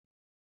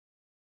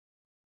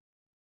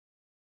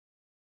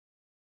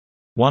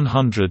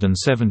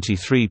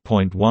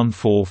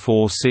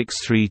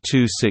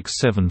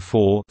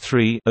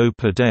 173.144632674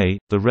 per day.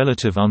 The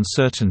relative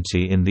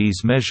uncertainty in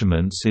these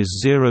measurements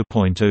is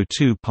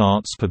 0.02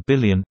 parts per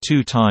billion,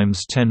 2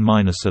 times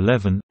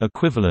 10^-11,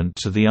 equivalent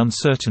to the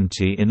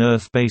uncertainty in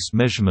Earth-based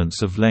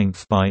measurements of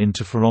length by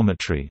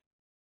interferometry.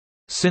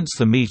 Since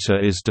the metre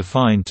is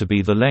defined to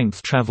be the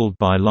length traveled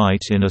by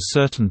light in a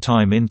certain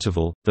time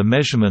interval, the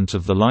measurement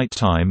of the light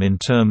time in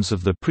terms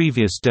of the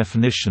previous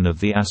definition of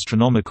the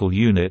astronomical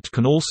unit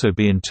can also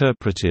be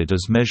interpreted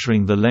as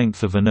measuring the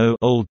length of an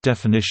old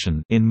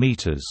definition in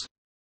meters.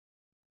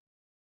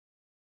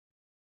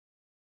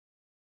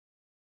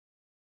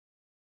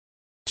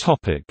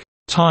 Topic: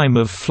 Time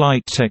of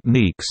flight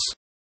techniques.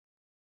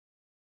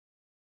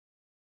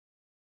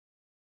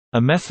 A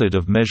method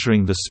of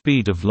measuring the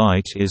speed of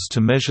light is to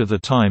measure the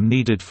time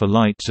needed for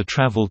light to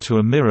travel to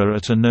a mirror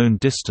at a known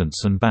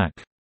distance and back.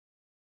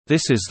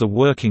 This is the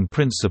working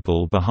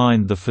principle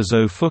behind the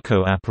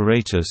Fizeau-Foucault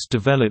apparatus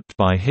developed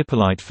by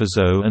Hippolyte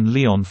Fizeau and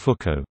Léon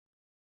Foucault.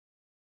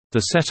 The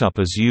setup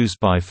as used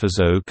by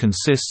Fizeau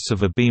consists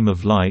of a beam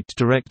of light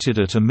directed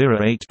at a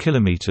mirror 8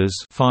 km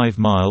 (5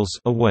 miles)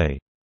 away.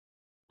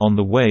 On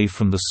the way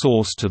from the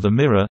source to the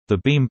mirror, the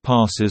beam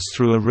passes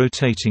through a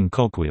rotating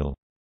cogwheel.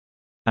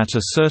 At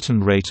a certain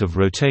rate of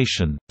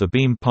rotation, the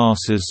beam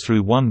passes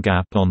through one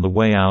gap on the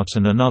way out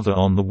and another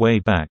on the way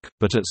back,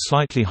 but at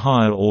slightly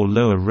higher or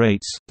lower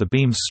rates, the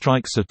beam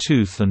strikes a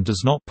tooth and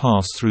does not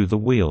pass through the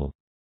wheel.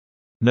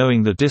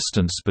 Knowing the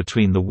distance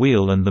between the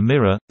wheel and the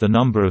mirror, the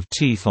number of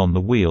teeth on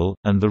the wheel,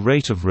 and the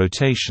rate of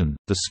rotation,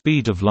 the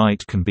speed of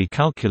light can be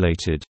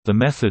calculated. The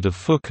method of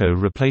Foucault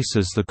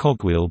replaces the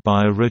cogwheel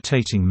by a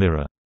rotating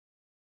mirror.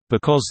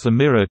 Because the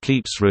mirror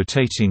keeps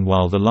rotating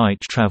while the light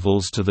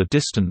travels to the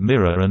distant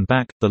mirror and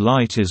back, the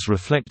light is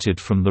reflected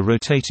from the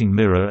rotating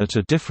mirror at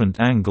a different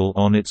angle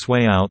on its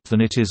way out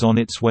than it is on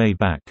its way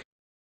back.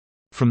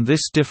 From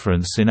this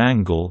difference in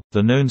angle,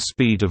 the known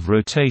speed of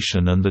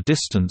rotation and the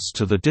distance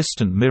to the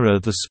distant mirror,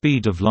 the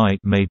speed of light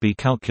may be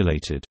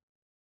calculated.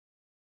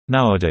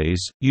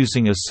 Nowadays,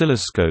 using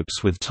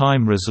oscilloscopes with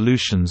time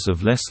resolutions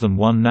of less than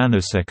 1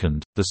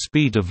 nanosecond, the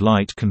speed of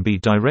light can be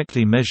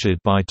directly measured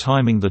by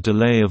timing the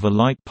delay of a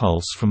light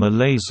pulse from a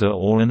laser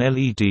or an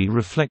LED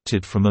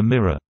reflected from a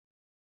mirror.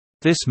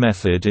 This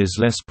method is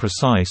less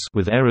precise,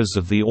 with errors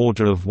of the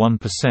order of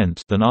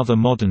 1%, than other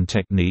modern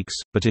techniques,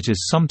 but it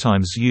is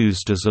sometimes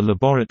used as a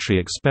laboratory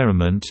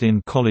experiment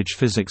in college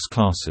physics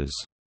classes.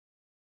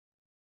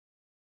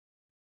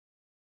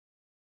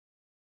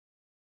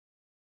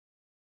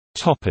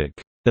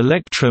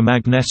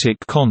 Electromagnetic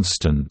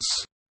constants.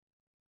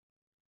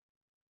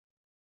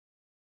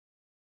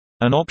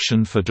 An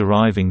option for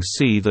deriving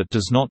C that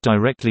does not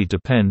directly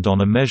depend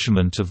on a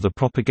measurement of the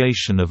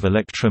propagation of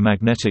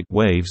electromagnetic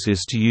waves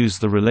is to use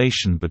the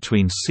relation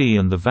between C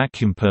and the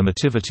vacuum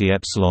permittivity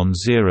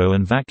ε0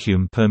 and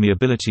vacuum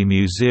permeability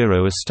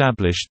μ0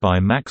 established by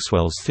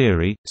Maxwell's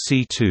theory,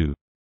 C2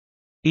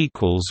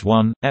 equals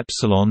 1,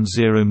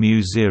 ε0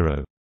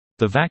 μ0.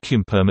 The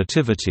vacuum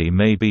permittivity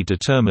may be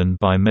determined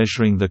by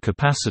measuring the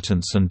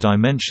capacitance and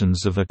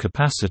dimensions of a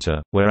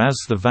capacitor, whereas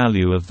the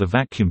value of the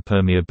vacuum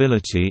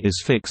permeability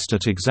is fixed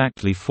at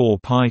exactly 4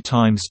 pi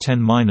times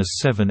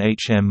 10^-7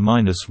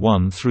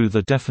 hm-1 through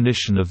the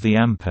definition of the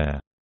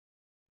ampere.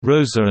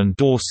 Rosa and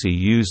Dorsey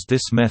used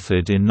this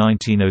method in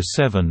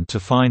 1907 to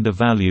find a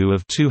value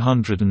of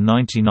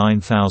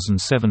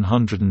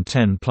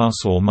 299,710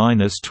 plus or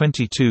minus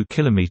 22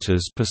 km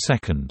per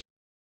second.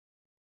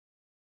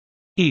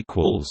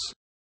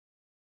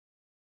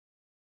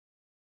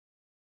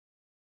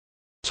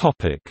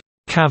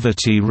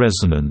 Cavity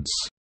resonance.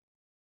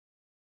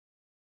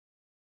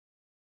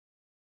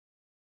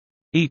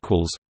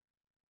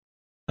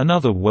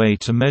 Another way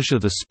to measure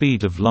the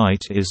speed of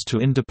light is to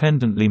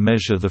independently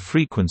measure the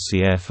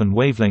frequency f and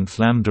wavelength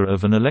lambda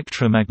of an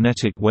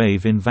electromagnetic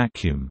wave in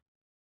vacuum.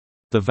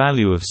 The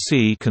value of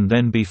c can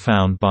then be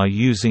found by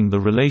using the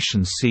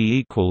relation c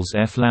equals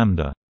f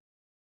lambda.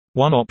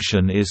 One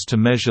option is to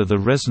measure the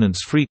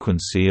resonance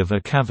frequency of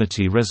a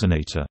cavity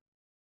resonator.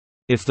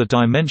 If the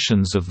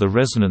dimensions of the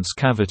resonance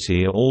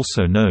cavity are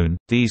also known,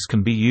 these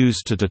can be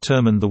used to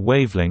determine the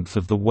wavelength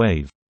of the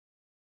wave.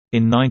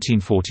 In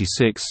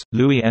 1946,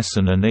 Louis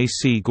Esson and A.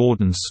 C.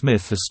 Gordon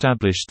Smith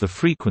established the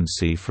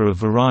frequency for a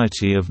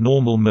variety of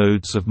normal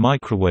modes of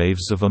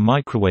microwaves of a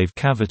microwave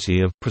cavity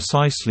of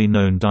precisely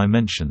known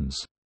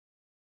dimensions.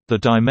 The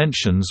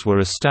dimensions were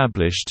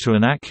established to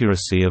an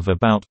accuracy of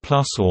about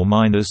plus or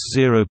minus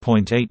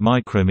 0.8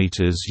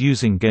 micrometers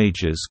using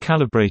gauges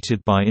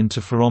calibrated by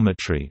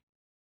interferometry.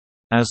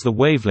 As the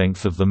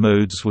wavelength of the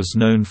modes was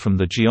known from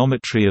the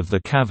geometry of the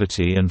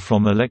cavity and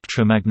from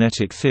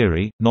electromagnetic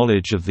theory,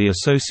 knowledge of the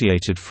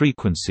associated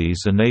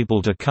frequencies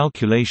enabled a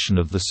calculation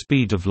of the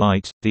speed of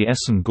light. The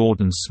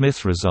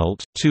Essen-Gordon-Smith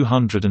result,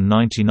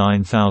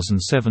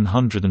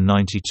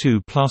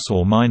 299,792 plus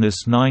or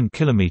minus 9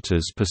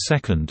 km per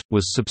second,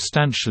 was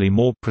substantially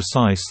more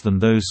precise than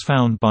those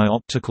found by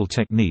optical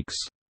techniques.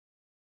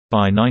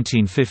 By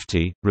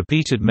 1950,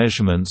 repeated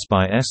measurements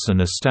by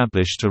Essen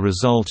established a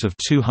result of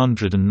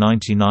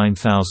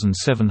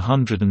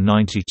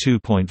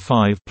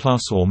 299,792.5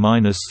 plus or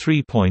minus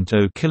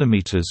 3.0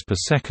 km per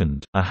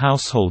second. A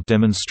household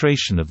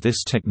demonstration of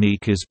this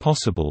technique is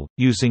possible,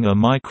 using a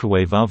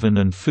microwave oven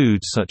and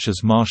food such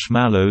as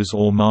marshmallows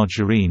or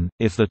margarine.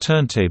 If the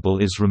turntable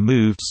is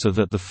removed so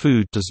that the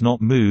food does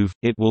not move,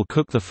 it will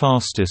cook the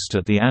fastest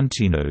at the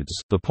antinodes,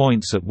 the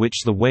points at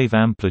which the wave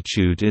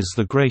amplitude is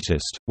the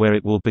greatest, where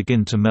it will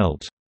begin to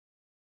melt.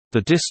 The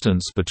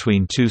distance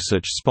between two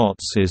such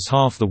spots is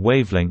half the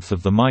wavelength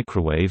of the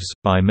microwaves.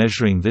 By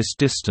measuring this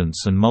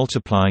distance and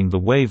multiplying the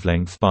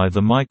wavelength by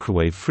the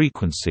microwave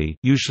frequency,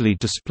 usually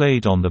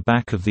displayed on the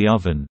back of the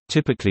oven,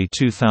 typically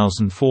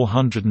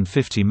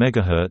 2450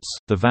 MHz,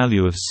 the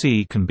value of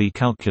C can be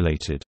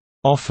calculated,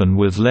 often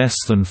with less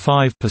than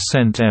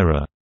 5%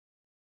 error.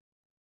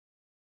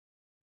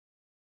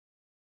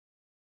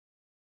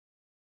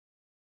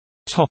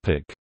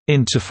 Topic: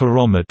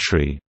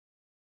 Interferometry.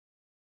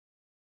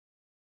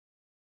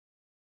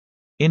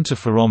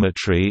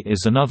 Interferometry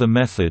is another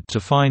method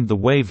to find the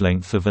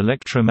wavelength of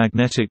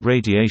electromagnetic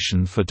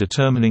radiation for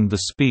determining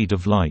the speed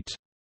of light.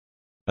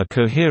 A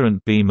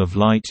coherent beam of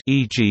light,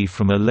 e.g.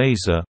 from a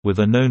laser, with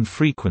a known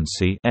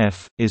frequency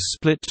f, is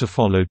split to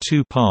follow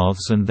two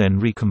paths and then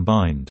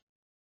recombined.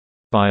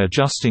 By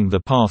adjusting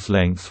the path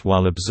length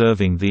while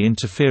observing the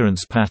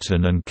interference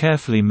pattern and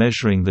carefully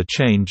measuring the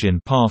change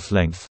in path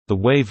length, the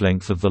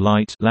wavelength of the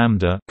light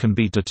lambda can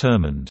be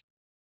determined.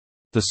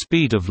 The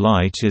speed of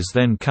light is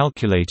then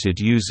calculated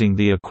using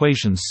the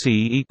equation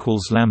C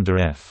equals lambda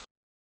f.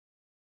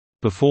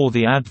 Before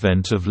the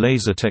advent of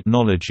laser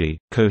technology,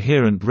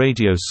 coherent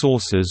radio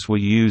sources were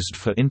used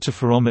for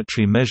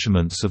interferometry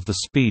measurements of the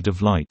speed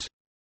of light.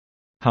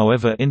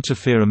 However,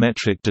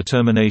 interferometric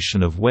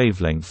determination of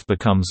wavelength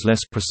becomes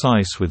less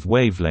precise with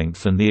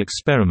wavelength, and the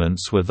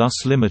experiments were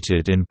thus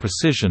limited in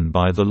precision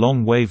by the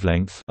long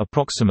wavelength,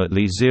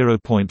 approximately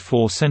 0.4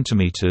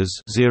 cm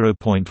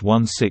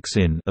 (0.16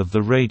 in) of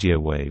the radio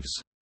waves.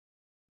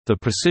 The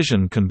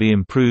precision can be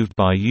improved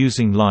by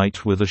using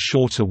light with a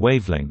shorter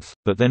wavelength,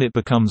 but then it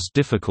becomes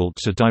difficult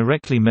to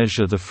directly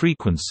measure the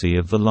frequency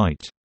of the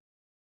light.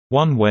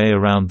 One way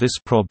around this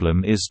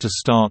problem is to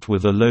start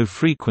with a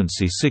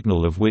low-frequency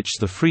signal of which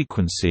the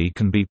frequency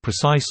can be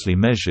precisely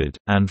measured,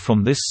 and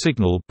from this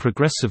signal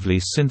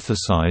progressively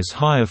synthesize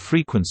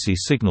higher-frequency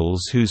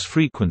signals whose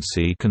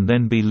frequency can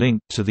then be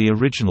linked to the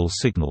original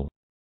signal.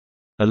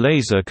 A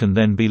laser can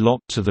then be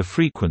locked to the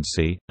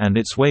frequency, and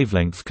its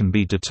wavelength can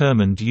be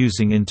determined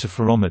using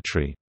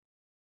interferometry.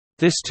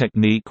 This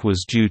technique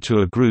was due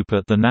to a group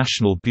at the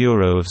National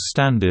Bureau of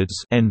Standards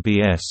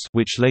 (NBS),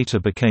 which later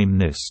became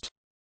NIST.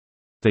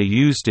 They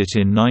used it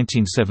in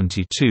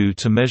 1972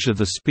 to measure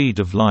the speed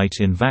of light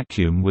in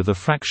vacuum with a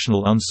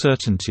fractional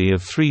uncertainty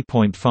of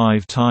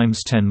 3.5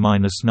 times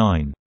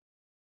 10⁻⁹.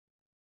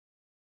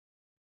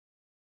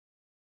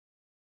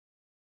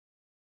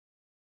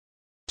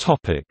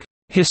 Topic: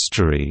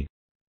 History.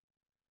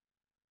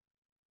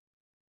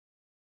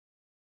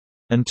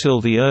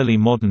 Until the early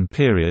modern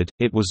period,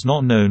 it was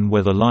not known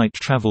whether light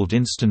traveled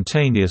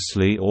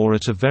instantaneously or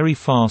at a very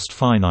fast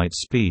finite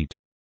speed.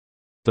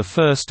 The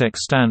first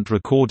extant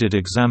recorded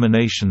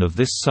examination of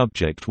this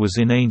subject was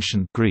in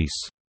ancient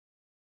Greece.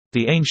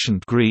 The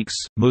ancient Greeks,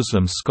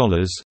 Muslim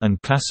scholars,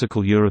 and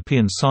classical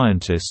European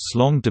scientists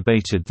long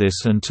debated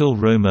this until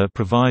Romer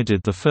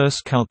provided the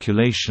first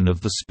calculation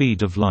of the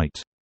speed of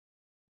light.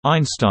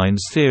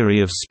 Einstein's theory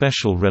of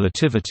special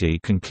relativity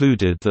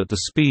concluded that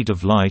the speed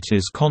of light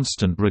is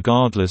constant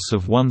regardless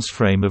of one's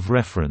frame of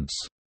reference.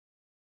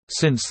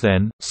 Since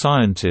then,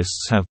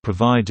 scientists have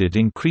provided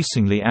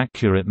increasingly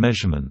accurate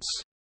measurements.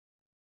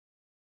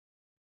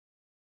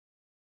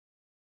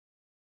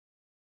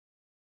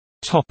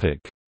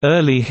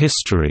 Early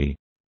history.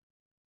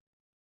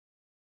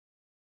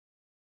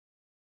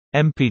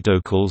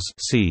 Empedocles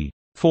c.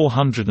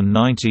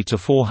 490 to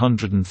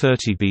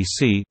 430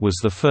 BC was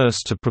the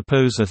first to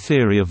propose a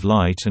theory of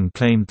light and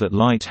claimed that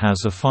light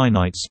has a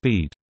finite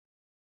speed.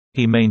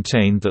 He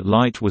maintained that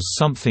light was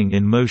something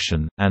in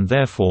motion, and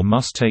therefore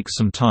must take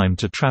some time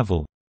to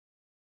travel.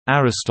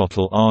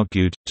 Aristotle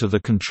argued, to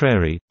the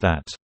contrary,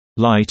 that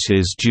light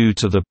is due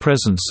to the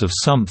presence of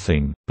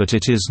something, but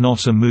it is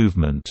not a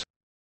movement.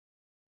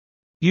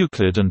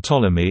 Euclid and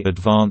Ptolemy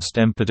advanced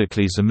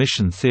Empedocles'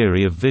 emission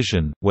theory of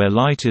vision, where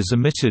light is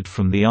emitted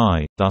from the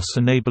eye, thus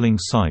enabling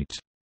sight.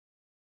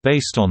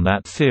 Based on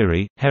that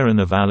theory, Heron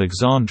of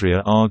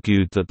Alexandria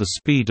argued that the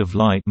speed of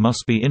light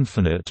must be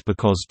infinite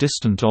because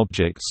distant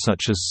objects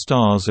such as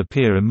stars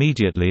appear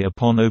immediately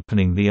upon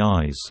opening the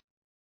eyes.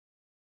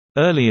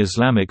 Early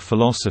Islamic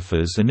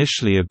philosophers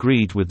initially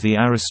agreed with the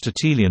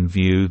Aristotelian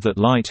view that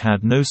light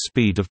had no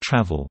speed of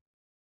travel.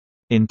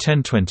 In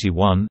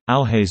 1021,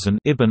 Alhazen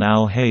ibn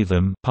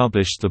al-Haytham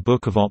published the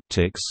Book of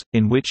Optics,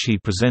 in which he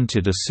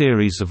presented a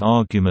series of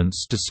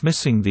arguments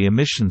dismissing the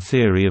emission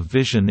theory of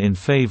vision in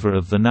favor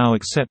of the now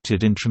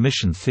accepted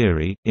intromission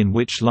theory, in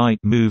which light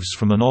moves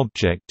from an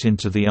object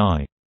into the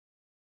eye.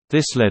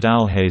 This led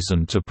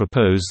Alhazen to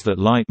propose that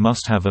light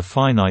must have a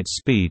finite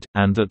speed,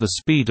 and that the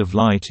speed of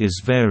light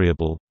is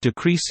variable,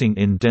 decreasing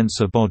in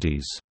denser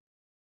bodies.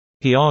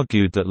 He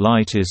argued that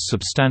light is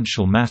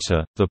substantial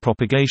matter, the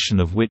propagation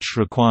of which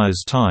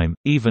requires time,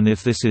 even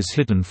if this is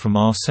hidden from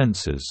our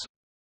senses.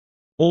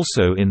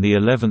 Also in the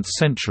 11th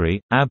century,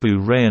 Abu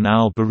Rayyan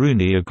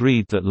al-Biruni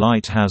agreed that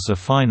light has a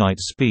finite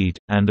speed,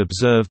 and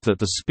observed that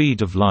the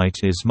speed of light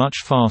is much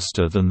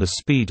faster than the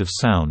speed of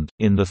sound.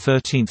 In the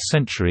 13th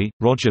century,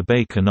 Roger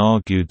Bacon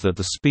argued that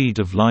the speed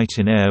of light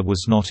in air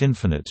was not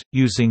infinite,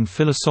 using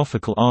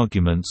philosophical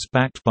arguments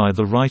backed by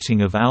the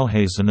writing of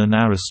Alhazen and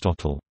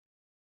Aristotle.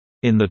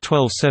 In the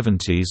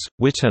 1270s,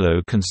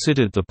 Whittello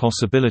considered the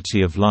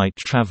possibility of light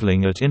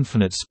traveling at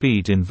infinite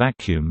speed in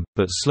vacuum,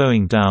 but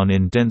slowing down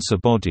in denser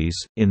bodies.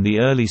 In the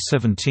early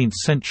 17th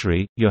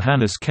century,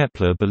 Johannes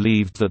Kepler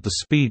believed that the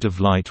speed of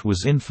light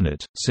was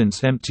infinite,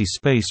 since empty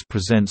space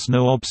presents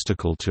no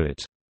obstacle to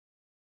it.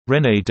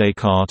 René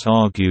Descartes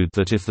argued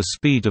that if the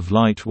speed of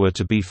light were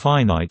to be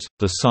finite,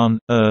 the Sun,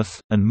 Earth,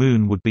 and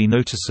Moon would be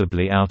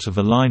noticeably out of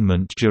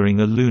alignment during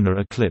a lunar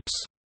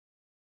eclipse.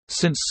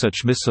 Since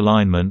such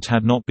misalignment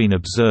had not been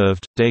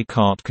observed,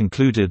 Descartes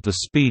concluded the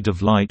speed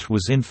of light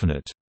was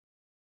infinite.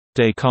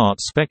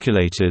 Descartes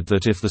speculated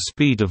that if the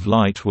speed of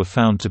light were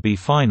found to be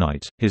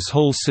finite, his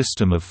whole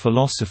system of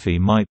philosophy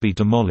might be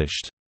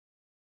demolished.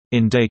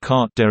 In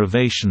Descartes'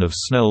 derivation of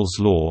Snell's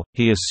law,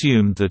 he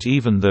assumed that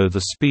even though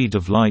the speed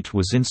of light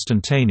was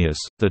instantaneous,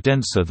 the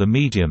denser the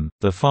medium,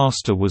 the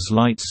faster was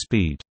light's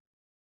speed.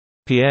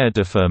 Pierre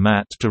de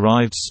Fermat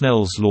derived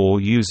Snell's law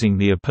using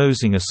the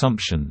opposing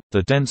assumption: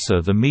 the denser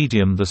the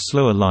medium, the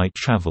slower light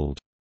traveled.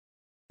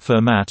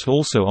 Fermat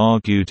also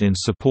argued in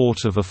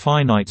support of a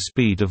finite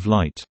speed of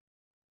light.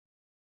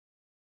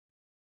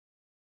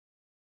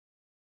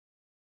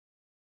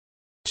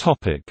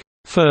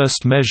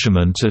 First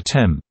measurement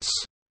attempts.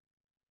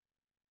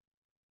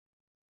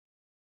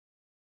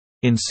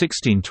 In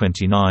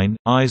 1629,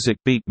 Isaac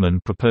Beekman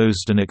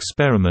proposed an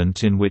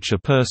experiment in which a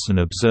person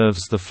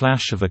observes the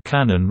flash of a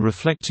cannon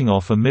reflecting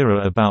off a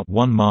mirror about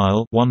 1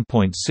 mile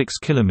 (1.6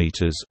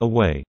 kilometers)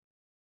 away.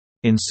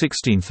 In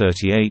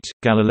 1638,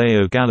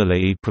 Galileo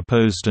Galilei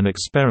proposed an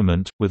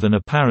experiment, with an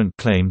apparent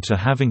claim to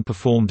having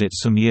performed it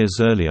some years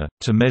earlier,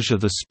 to measure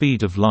the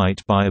speed of light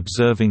by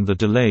observing the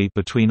delay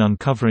between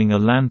uncovering a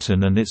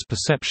lantern and its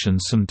perception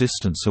some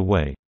distance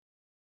away.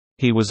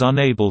 He was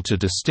unable to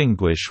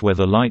distinguish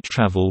whether light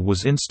travel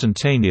was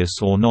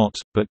instantaneous or not,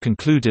 but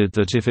concluded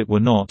that if it were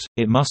not,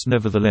 it must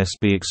nevertheless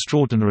be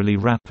extraordinarily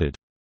rapid.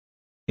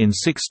 In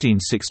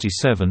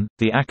 1667,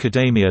 the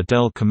Accademia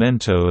del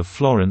Commento of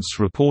Florence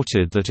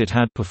reported that it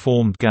had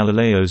performed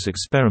Galileo's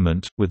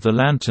experiment, with the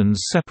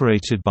lanterns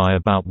separated by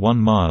about 1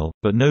 mile,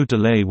 but no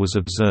delay was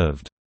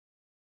observed.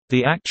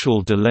 The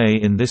actual delay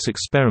in this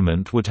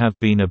experiment would have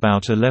been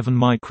about 11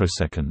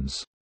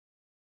 microseconds.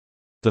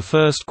 The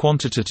first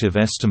quantitative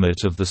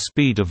estimate of the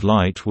speed of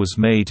light was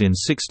made in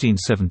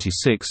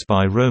 1676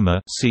 by Romer.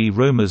 See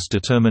Romer's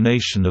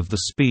determination of the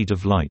speed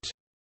of light.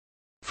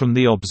 From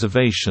the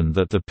observation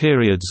that the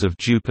periods of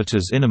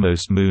Jupiter's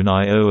innermost moon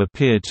Io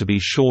appeared to be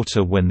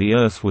shorter when the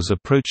Earth was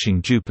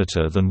approaching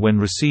Jupiter than when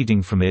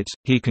receding from it,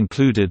 he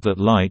concluded that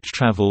light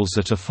travels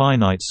at a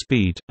finite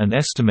speed, and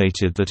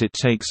estimated that it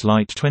takes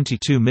light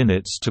 22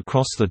 minutes to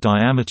cross the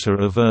diameter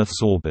of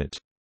Earth's orbit.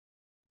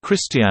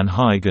 Christian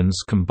Huygens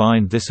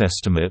combined this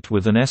estimate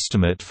with an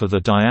estimate for the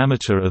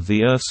diameter of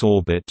the Earth's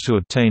orbit to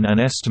obtain an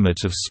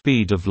estimate of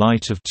speed of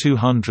light of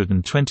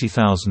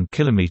 220,000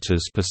 km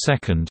per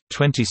second,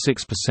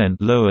 26%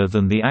 lower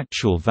than the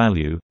actual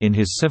value. In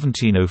his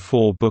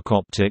 1704 book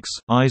Optics,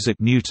 Isaac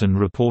Newton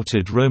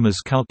reported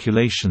Romer's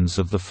calculations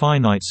of the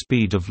finite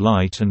speed of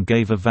light and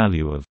gave a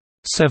value of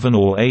 7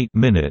 or 8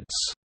 minutes.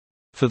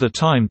 For the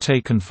time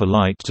taken for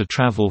light to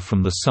travel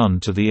from the Sun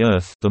to the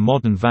Earth, the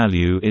modern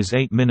value is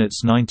 8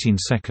 minutes 19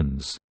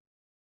 seconds.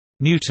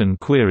 Newton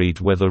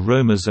queried whether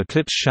Romer's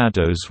eclipse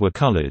shadows were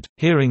colored.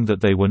 Hearing that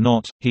they were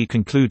not, he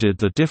concluded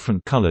the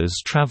different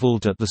colors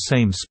traveled at the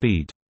same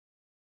speed.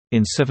 In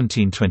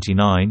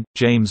 1729,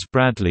 James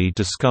Bradley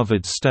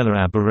discovered stellar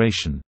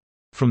aberration.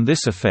 From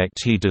this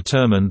effect he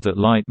determined that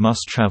light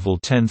must travel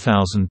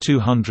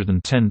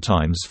 10,210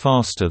 times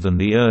faster than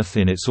the Earth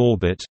in its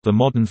orbit. The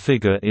modern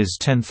figure is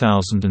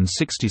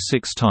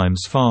 10,066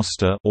 times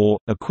faster, or,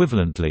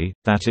 equivalently,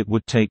 that it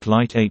would take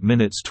light 8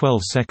 minutes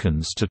 12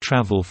 seconds to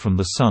travel from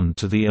the Sun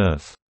to the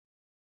Earth.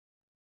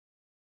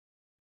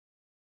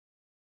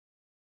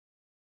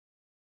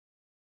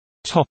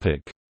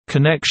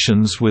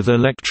 Connections with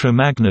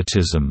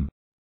electromagnetism.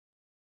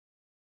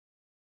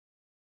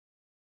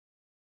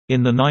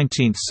 In the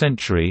 19th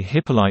century,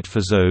 Hippolyte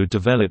Fizeau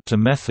developed a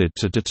method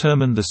to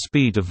determine the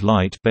speed of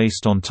light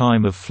based on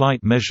time of flight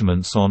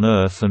measurements on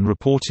Earth and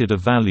reported a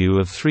value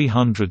of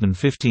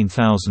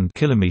 315,000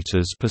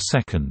 km per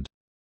second.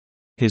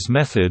 His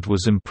method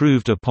was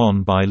improved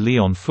upon by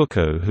Léon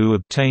Foucault, who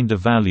obtained a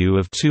value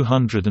of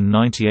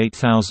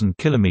 298,000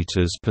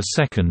 km per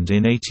second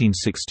in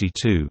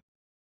 1862.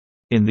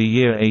 In the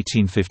year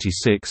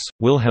 1856,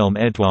 Wilhelm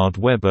Eduard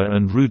Weber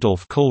and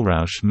Rudolf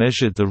Kohlrausch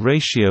measured the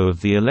ratio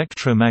of the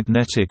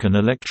electromagnetic and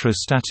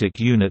electrostatic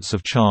units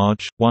of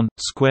charge, 1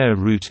 square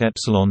root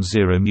epsilon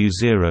 0 mu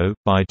 0,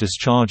 by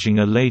discharging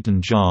a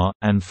Leyden jar,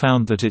 and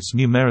found that its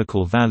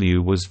numerical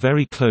value was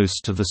very close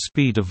to the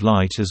speed of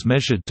light as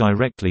measured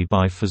directly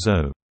by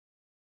Fizeau.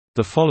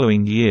 The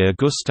following year,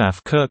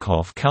 Gustav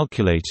Kirchhoff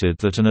calculated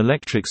that an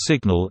electric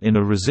signal in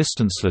a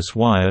resistanceless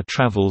wire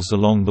travels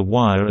along the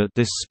wire at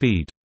this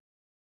speed.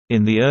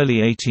 In the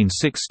early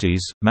 1860s,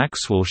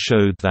 Maxwell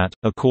showed that,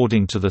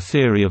 according to the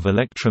theory of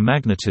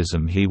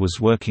electromagnetism he was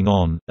working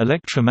on,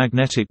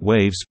 electromagnetic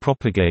waves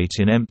propagate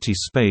in empty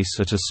space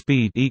at a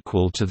speed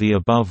equal to the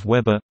above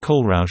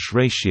Weber-Kohlrausch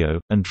ratio,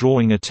 and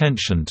drawing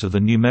attention to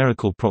the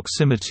numerical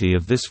proximity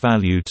of this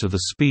value to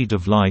the speed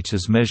of light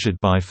as measured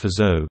by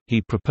Fizeau, he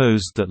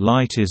proposed that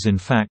light is in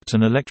fact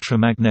an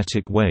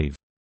electromagnetic wave.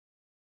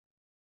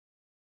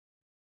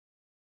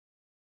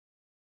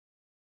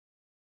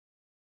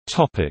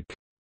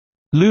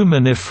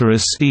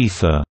 Luminiferous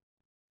ether.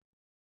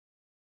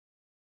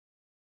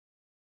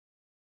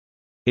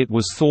 It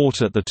was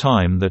thought at the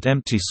time that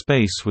empty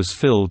space was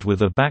filled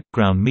with a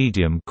background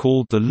medium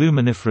called the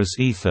luminiferous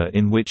ether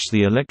in which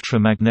the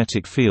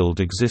electromagnetic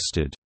field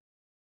existed.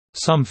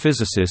 Some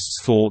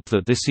physicists thought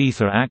that this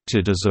ether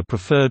acted as a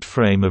preferred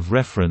frame of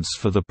reference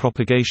for the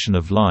propagation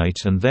of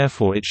light, and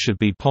therefore it should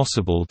be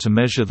possible to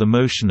measure the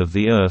motion of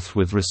the Earth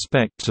with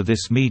respect to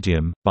this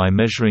medium, by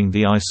measuring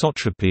the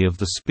isotropy of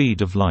the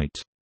speed of light.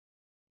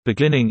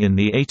 Beginning in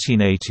the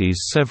 1880s,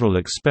 several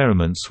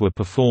experiments were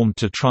performed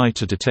to try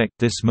to detect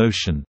this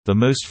motion, the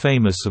most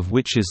famous of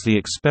which is the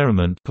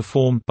experiment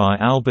performed by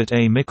Albert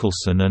A.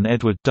 Michelson and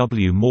Edward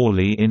W.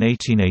 Morley in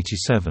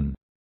 1887.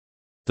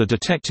 The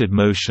detected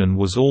motion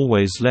was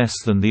always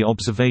less than the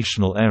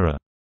observational error.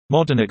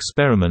 Modern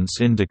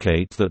experiments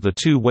indicate that the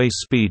two-way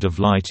speed of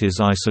light is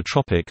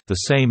isotropic, the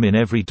same in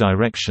every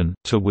direction,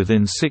 to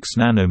within 6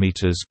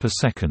 nanometers per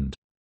second.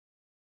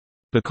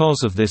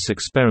 Because of this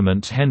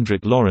experiment,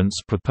 Hendrik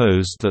Lorentz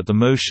proposed that the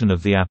motion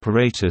of the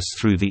apparatus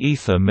through the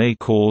ether may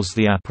cause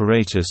the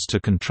apparatus to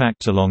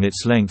contract along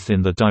its length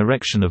in the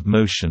direction of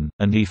motion,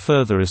 and he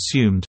further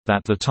assumed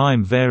that the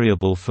time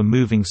variable for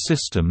moving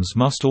systems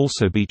must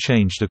also be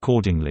changed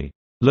accordingly,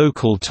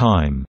 local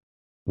time,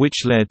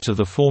 which led to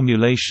the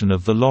formulation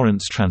of the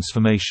Lorentz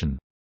transformation.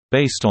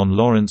 Based on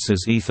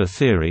Lorentz's ether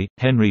theory,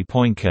 Henri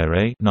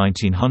Poincaré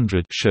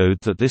 (1900) showed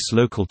that this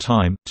local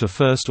time, to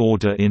first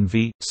order in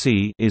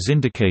v.c., is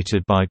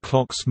indicated by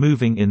clocks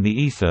moving in the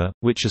ether,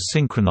 which are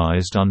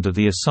synchronized under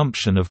the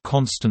assumption of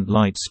constant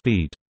light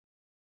speed.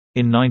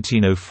 In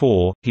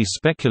 1904, he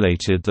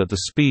speculated that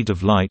the speed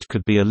of light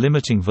could be a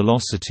limiting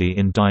velocity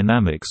in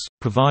dynamics,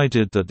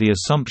 provided that the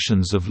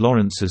assumptions of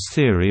Lorentz's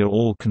theory are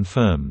all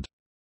confirmed.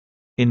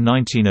 In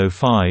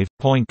 1905,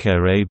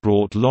 Poincaré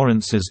brought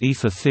Lorentz's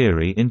ether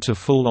theory into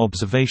full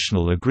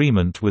observational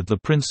agreement with the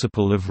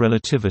principle of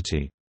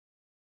relativity.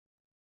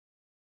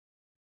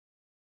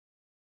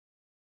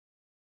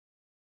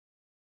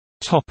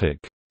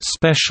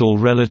 Special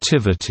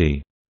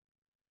relativity.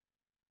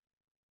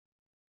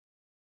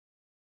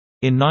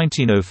 In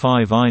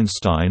 1905,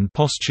 Einstein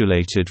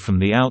postulated from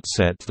the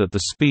outset that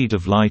the speed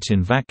of light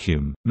in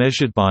vacuum,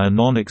 measured by a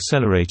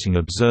non-accelerating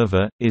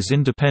observer, is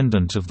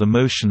independent of the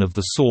motion of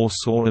the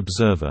source or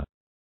observer.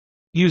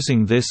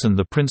 Using this and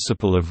the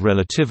principle of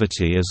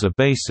relativity as a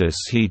basis,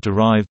 he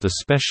derived the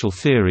special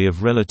theory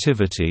of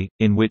relativity,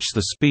 in which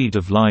the speed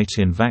of light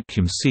in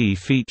vacuum c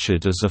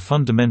featured as a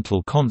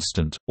fundamental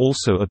constant,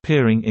 also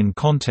appearing in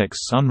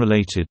contexts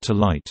unrelated to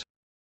light.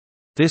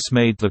 This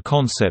made the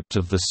concept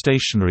of the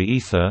stationary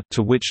ether,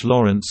 to which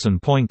Lorentz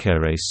and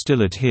Poincaré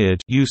still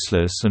adhered,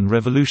 useless, and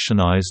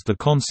revolutionized the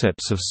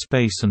concepts of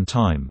space and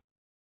time.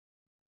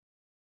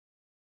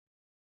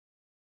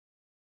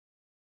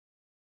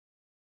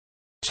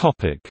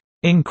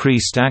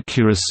 Increased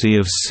accuracy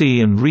of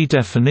C and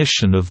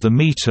redefinition of the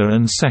meter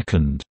and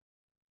second.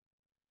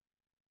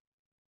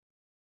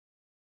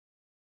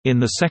 In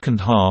the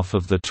second half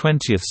of the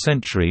 20th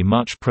century,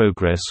 much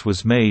progress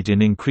was made in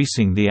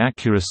increasing the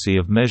accuracy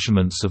of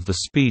measurements of the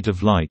speed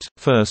of light,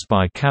 first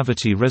by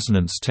cavity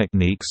resonance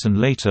techniques and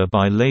later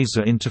by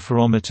laser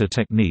interferometer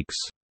techniques.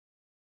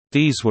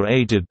 These were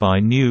aided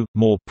by new,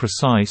 more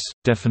precise,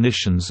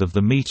 definitions of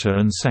the meter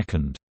and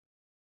second.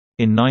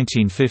 In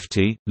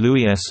 1950,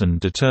 Louis Esson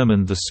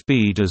determined the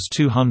speed as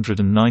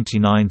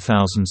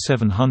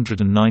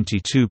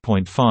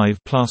 299,792.5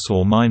 plus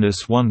or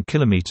minus 1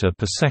 km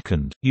per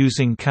second,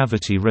 using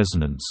cavity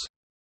resonance.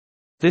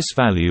 This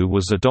value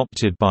was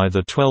adopted by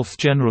the 12th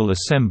General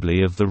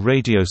Assembly of the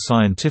Radio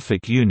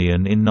Scientific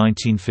Union in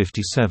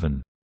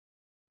 1957.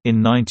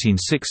 In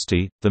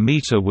 1960, the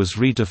meter was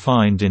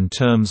redefined in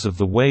terms of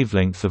the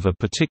wavelength of a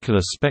particular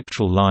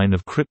spectral line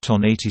of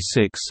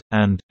krypton-86,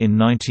 and, in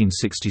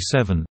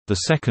 1967, the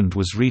second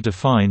was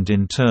redefined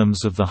in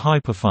terms of the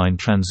hyperfine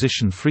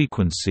transition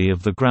frequency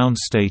of the ground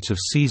state of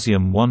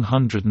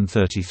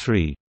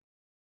cesium-133.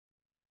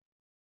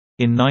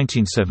 In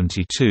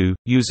 1972,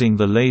 using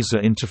the laser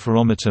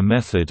interferometer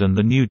method and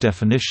the new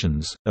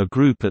definitions, a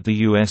group at the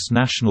U.S.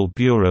 National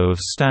Bureau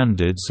of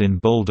Standards in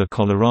Boulder,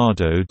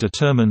 Colorado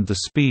determined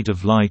the speed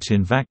of light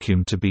in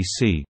vacuum to be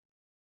c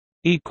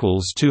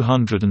equals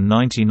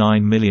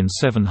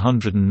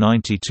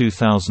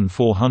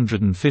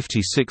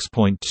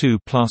 299,792,456.2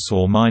 plus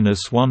or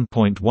minus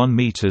 1.1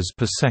 meters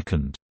per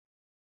second.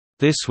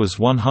 This was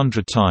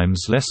 100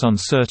 times less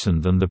uncertain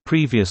than the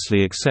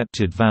previously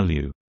accepted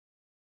value.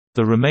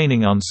 The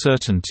remaining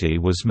uncertainty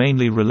was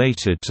mainly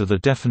related to the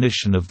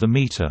definition of the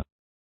meter.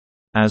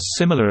 As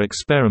similar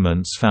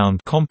experiments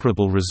found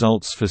comparable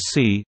results for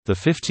c, the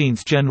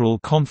 15th General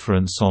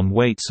Conference on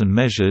Weights and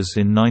Measures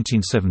in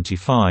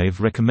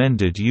 1975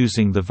 recommended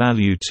using the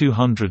value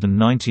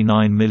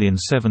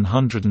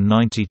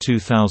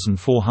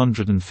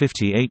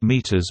 299,792,458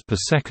 meters per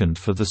second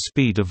for the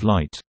speed of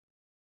light.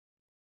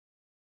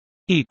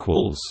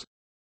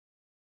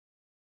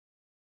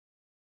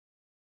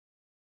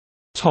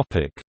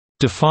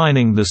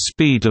 Defining the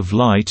speed of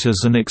light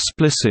as an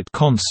explicit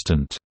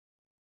constant.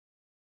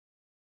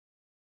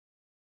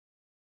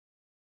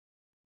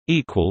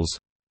 In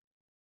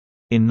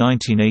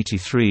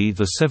 1983,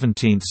 the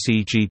 17th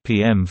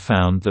CGPM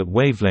found that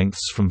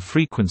wavelengths from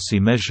frequency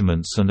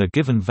measurements and a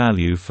given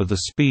value for the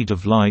speed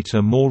of light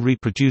are more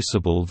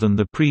reproducible than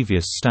the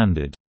previous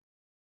standard.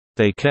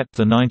 They kept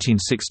the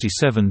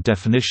 1967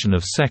 definition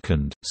of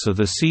second, so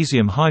the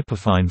cesium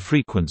hyperfine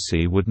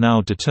frequency would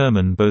now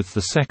determine both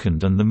the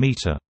second and the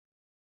meter.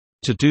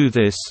 To do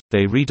this,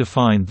 they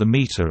redefined the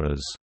meter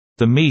as,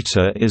 "The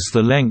meter is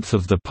the length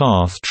of the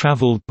path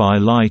traveled by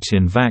light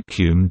in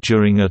vacuum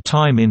during a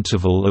time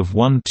interval of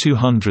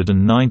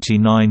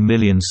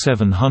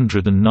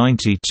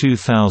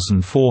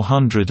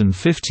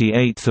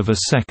 1/299,792,458 of a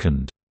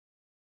second."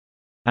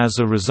 As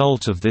a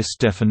result of this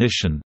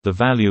definition, the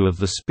value of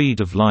the speed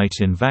of light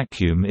in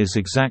vacuum is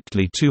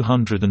exactly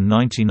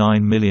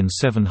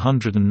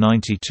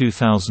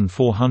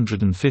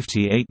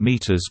 299,792,458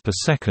 meters per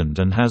second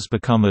and has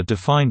become a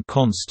defined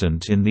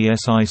constant in the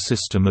SI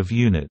system of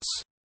units.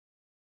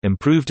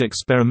 Improved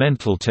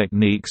experimental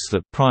techniques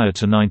that prior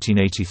to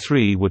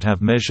 1983 would have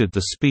measured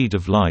the speed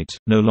of light,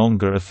 no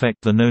longer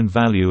affect the known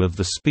value of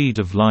the speed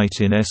of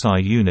light in SI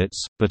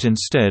units, but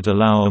instead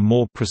allow a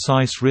more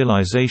precise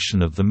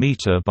realization of the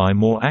meter by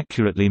more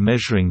accurately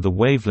measuring the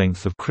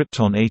wavelength of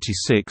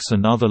krypton-86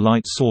 and other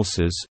light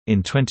sources.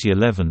 In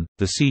 2011,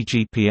 the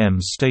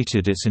CGPM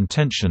stated its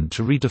intention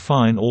to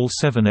redefine all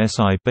 7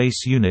 SI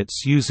base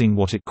units using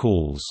what it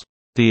calls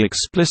the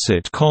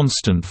explicit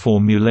constant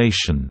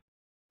formulation,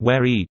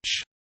 where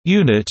each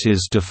unit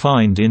is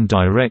defined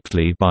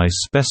indirectly by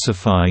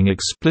specifying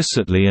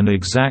explicitly an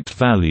exact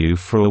value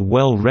for a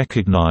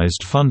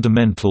well-recognized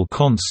fundamental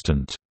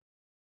constant,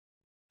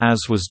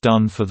 as was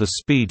done for the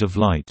speed of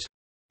light.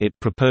 It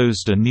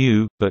proposed a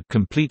new, but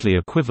completely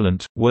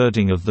equivalent,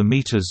 wording of the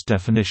meter's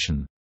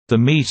definition. The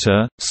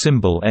meter,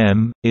 symbol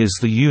m, is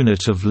the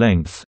unit of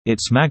length.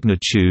 Its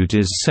magnitude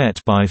is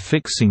set by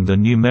fixing the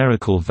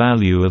numerical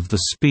value of the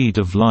speed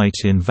of light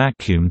in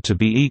vacuum to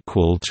be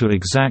equal to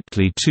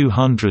exactly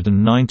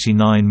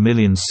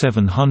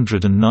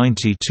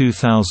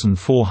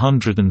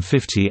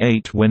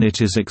 299,792,458 when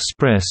it is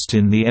expressed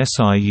in the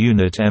SI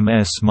unit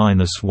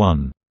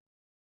ms-1.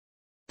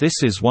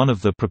 This is one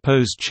of the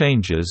proposed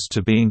changes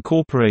to be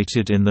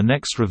incorporated in the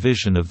next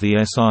revision of the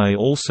SI,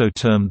 also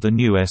termed the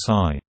new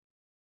SI.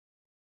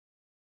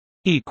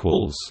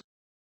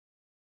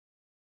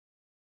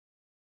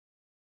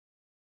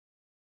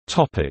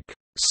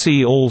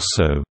 See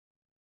also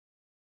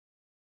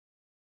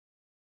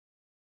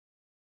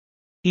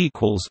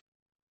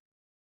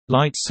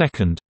light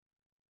second,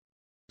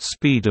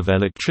 speed of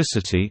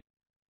electricity,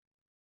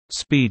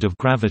 speed of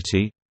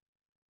gravity,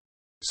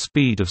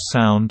 speed of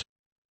sound,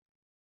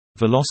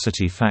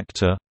 velocity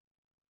factor,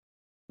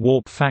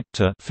 warp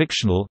factor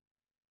fictional.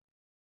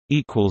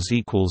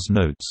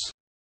 Notes